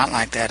book was not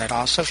like that at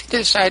all. So if you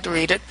decide to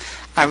read it,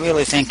 I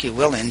really think you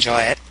will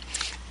enjoy it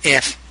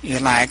if you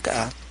like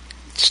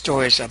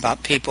stories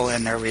about people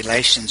and their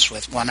relations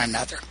with one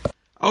another.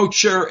 Oh,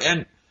 sure.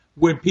 And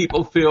when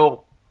people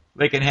feel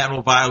they can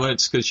handle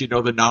violence, because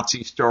the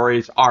Nazi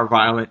stories are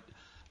violent,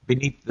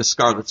 Beneath the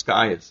Scarlet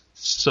Sky is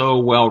so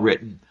well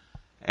written.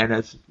 And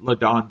as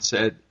LaDon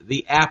said,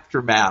 the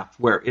aftermath,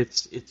 where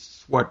it's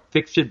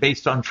fiction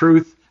based on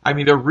truth. I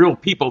mean, they're real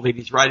people that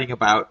he's writing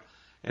about,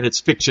 and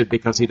it's fiction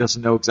because he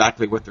doesn't know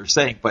exactly what they're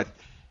saying, but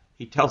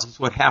he tells us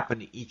what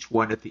happened to each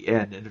one at the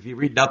end. And if you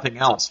read nothing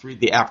else, read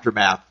the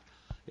aftermath.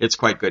 It's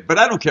quite good. But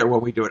I don't care when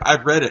we do it.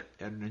 I've read it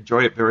and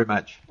enjoy it very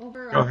much.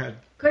 Go ahead.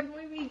 Couldn't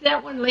we read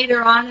that one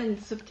later on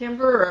in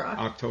September or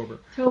October?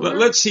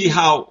 Let's see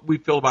how we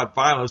feel about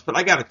violence. But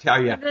I got to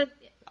tell you,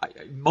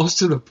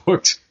 most of the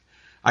books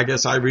I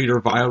guess I read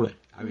are violent.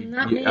 I mean,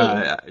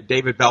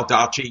 David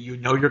Baldacci,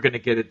 you're going to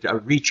get it.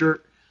 Reacher,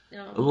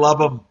 love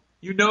him.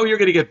 You're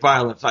going to get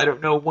violence. I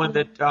don't know one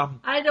that...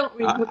 I don't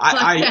read books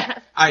like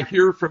that. I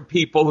hear from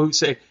people who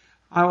say,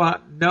 I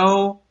want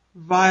no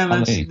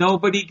violence.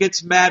 Nobody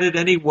gets mad at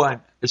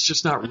anyone. It's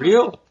just not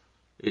real.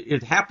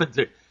 It happens.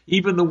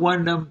 Even the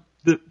one,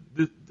 the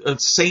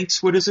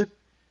Saints, what is it?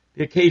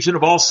 The Occasion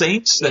of All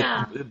Saints,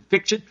 that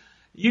fiction.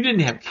 You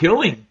didn't have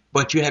killing,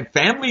 but you had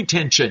family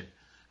tension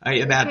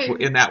in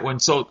that one.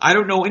 So I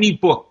don't know any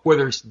book where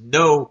there's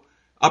no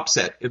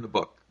upset in the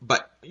book.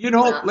 But,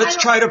 let's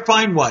try to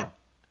find one.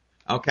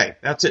 Okay,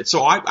 that's it.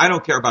 So I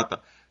don't care about the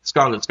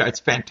Scarlet Sky. It's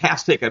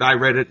fantastic, and I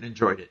read it and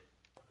enjoyed it.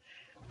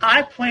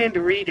 I plan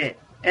to read it,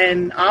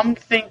 and I'm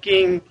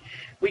thinking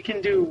we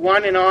can do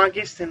one in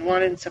August and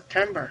one in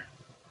September.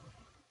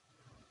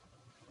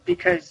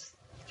 Because,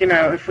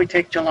 if we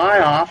take July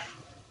off,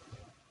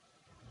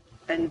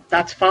 and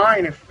that's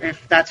fine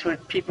if that's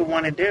what people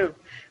want to do.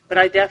 But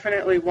I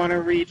definitely want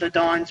to read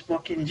LaDon's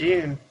book in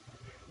June,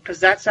 because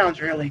that sounds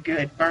really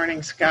good,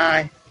 Burning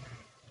Sky.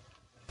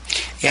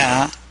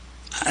 Yeah,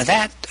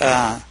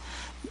 that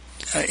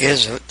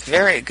is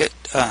very good.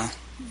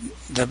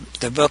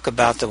 The book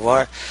about the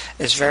war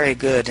is very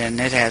good, and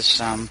it has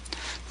some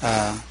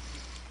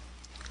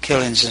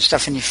killings and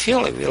stuff, and you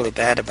feel really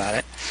bad about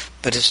it,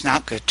 but it's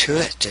not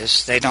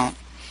gratuitous. They don't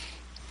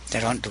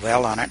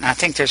dwell on it. And I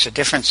think there's a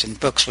difference in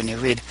books when you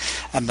read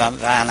about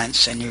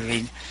violence and you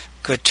read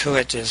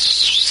gratuitous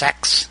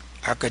sex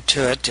or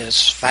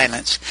gratuitous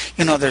violence.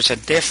 There's a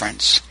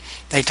difference.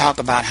 They talk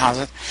about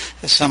how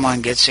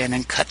someone gets in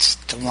and cuts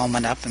the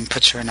woman up and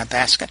puts her in a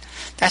basket.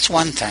 That's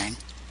one thing.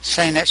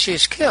 Saying that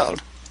she's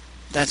killed,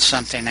 that's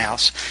something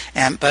else.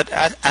 But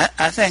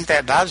I think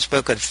that Bob's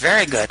book is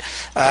very good.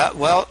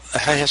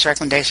 His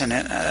recommendation,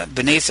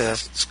 Beneath the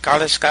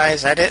Scarlet Sky,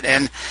 is that it?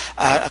 And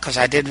because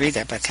I did read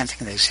that, but I can't think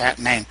of the exact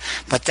name.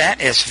 But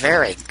that is a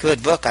very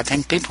good book. I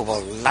think people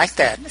will like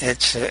that.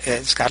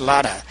 It's got a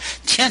lot of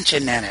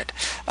tension in it,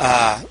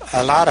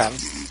 a lot of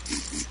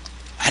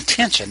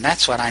attention.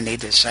 That's what I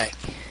need to say.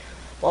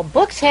 Well,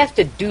 books have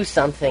to do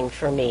something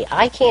for me.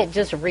 I can't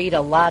just read a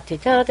lot to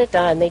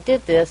da-da-da, and they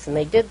did this and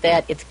they did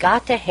that. It's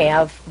got to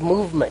have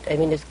movement. I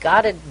mean, it's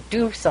got to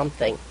do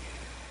something.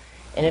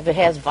 And if it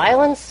has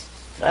violence,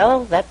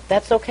 well,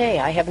 that's okay.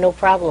 I have no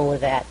problem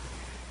with that.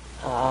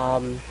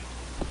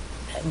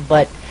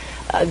 But,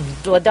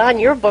 LaDon,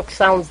 your book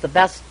sounds the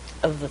best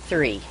of the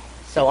three.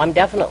 So I'm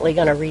definitely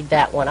going to read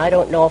that one. I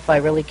don't know if I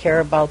really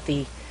care about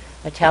the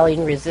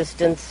Italian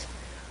resistance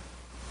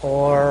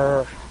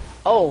or...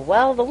 Oh,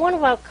 well, the one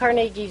about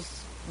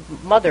Carnegie's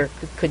mother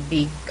could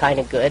be kind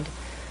of good,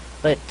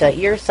 but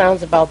yours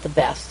sounds about the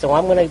best, so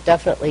I'm going to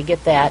definitely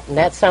get that, and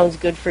that sounds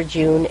good for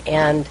June.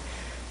 And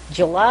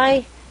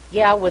July,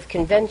 with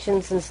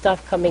conventions and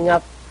stuff coming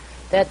up,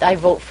 that I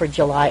vote for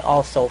July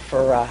also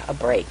for a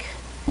break.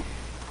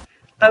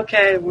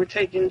 Okay, we're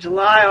taking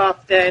July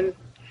off then,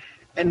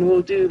 and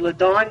we'll do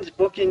LaDawn's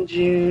book in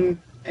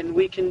June, and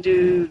we can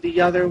do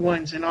the other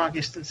ones in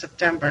August and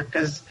September,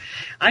 because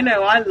I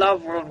know I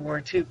love World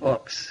War II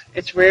books.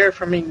 It's rare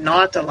for me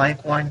not to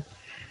like one,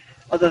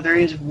 although there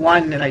is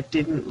one that I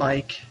didn't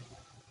like,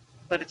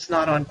 but it's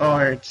not on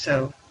Bard,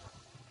 so...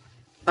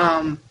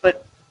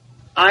 but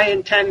I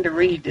intend to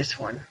read this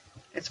one.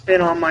 It's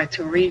been on my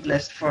to-read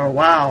list for a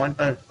while,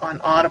 but on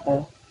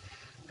Audible,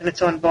 and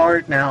it's on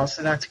Bard now,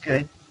 so that's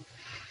good.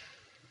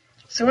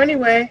 So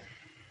anyway,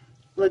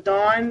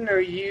 LaDawn,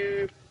 are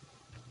you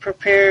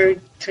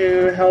prepared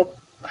to help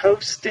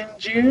host in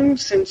June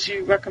since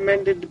you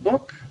recommended the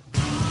book?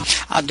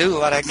 I'll do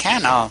what I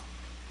can. I'll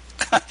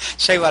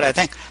say what I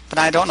think, but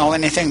I don't know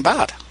anything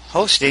about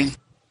hosting.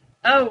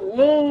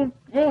 Oh,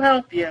 we'll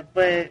help you,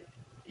 but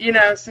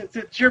since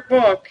it's your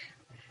book,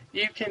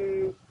 you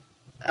can.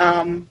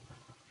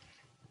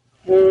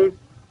 We'll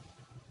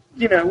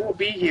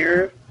be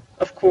here,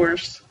 of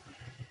course,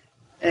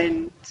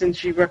 and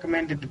since you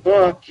recommended the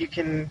book, you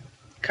can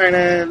kind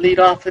of lead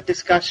off the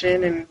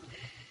discussion and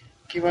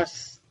give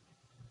us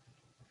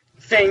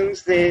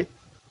things that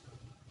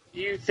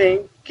you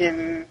think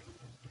and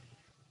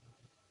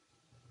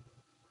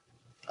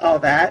all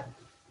that.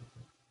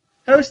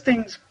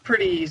 Hosting's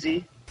pretty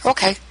easy.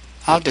 Okay,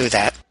 I'll do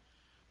that.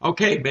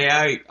 Okay, may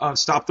I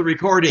stop the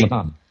recording?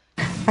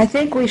 I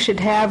think we should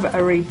have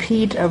a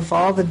repeat of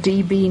all the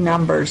DB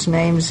numbers,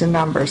 names and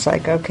numbers.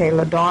 Like, okay,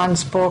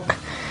 LaDawn's book,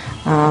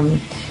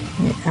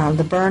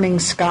 The Burning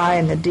Sky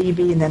and the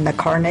DB, and then the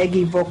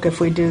Carnegie book if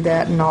we do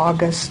that in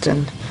August.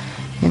 And,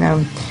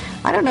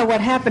 I don't know what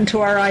happened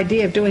to our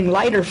idea of doing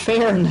lighter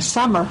fare in the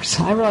summer.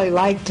 So I really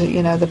liked,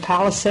 the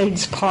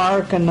Palisades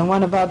Park and the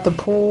one about the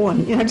pool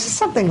and, just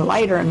something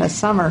lighter in the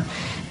summer.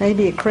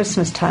 Maybe at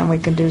Christmas time we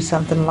can do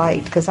something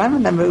light, because I'm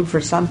in the mood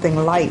for something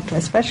light,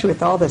 especially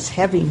with all this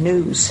heavy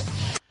news.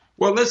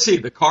 Well, let's see.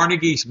 The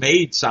Carnegie's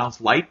Maid sounds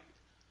light.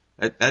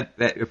 That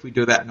if we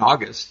do that in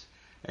August,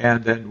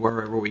 and then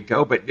wherever we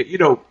go. But,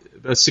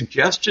 the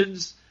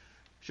suggestions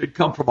should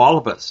come from all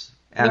of us.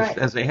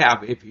 As they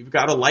have. If you've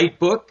got a light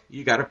book,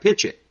 you got to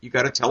pitch it. You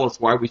got to tell us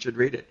why we should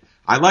read it.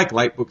 I like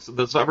light books in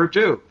the summer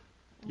too.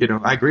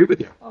 I agree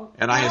with you.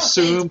 And I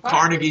assume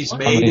Carnegie's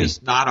Maid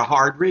is not a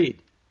hard read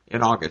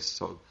in August,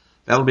 so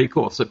that'll be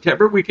cool.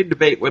 September we can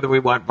debate whether we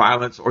want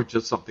violence or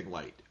just something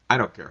light. I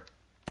don't care.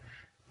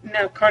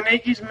 No,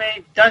 Carnegie's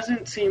Maid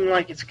doesn't seem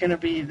like it's going to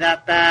be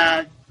that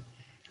bad.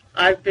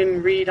 I'm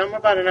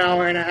about an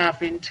hour and a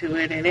half into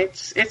it, and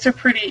it's a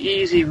pretty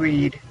easy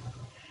read.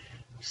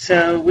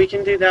 So we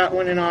can do that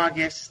one in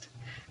August.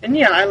 And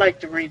yeah, I like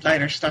to read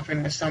lighter stuff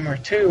in the summer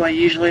too. I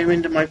usually am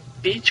into my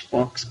beach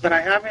books, but I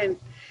haven't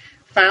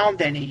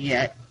found any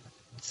yet.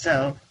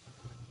 So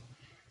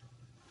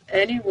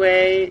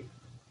anyway,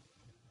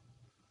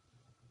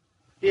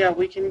 yeah,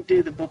 we can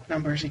do the book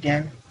numbers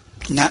again.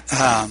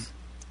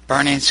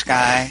 Burning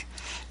Sky,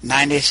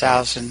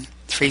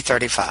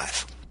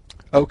 90,335.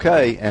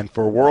 Okay, and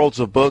for Worlds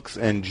of Books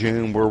in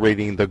June, we're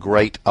reading The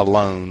Great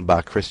Alone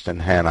by Kristen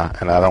Hanna,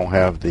 and I don't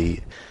have the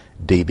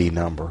DB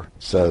number.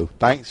 So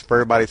thanks for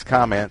everybody's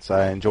comments.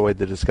 I enjoyed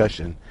the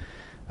discussion.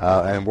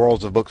 And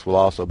Worlds of Books will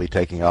also be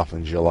taking off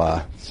in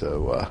July.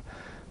 So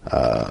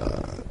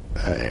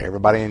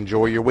everybody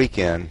enjoy your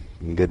weekend,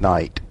 and good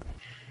night.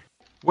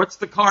 What's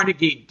the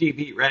Carnegie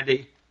DB,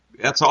 Randy?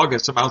 That's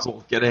August, so I might as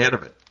well get ahead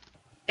of it.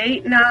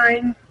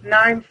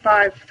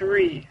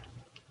 89953.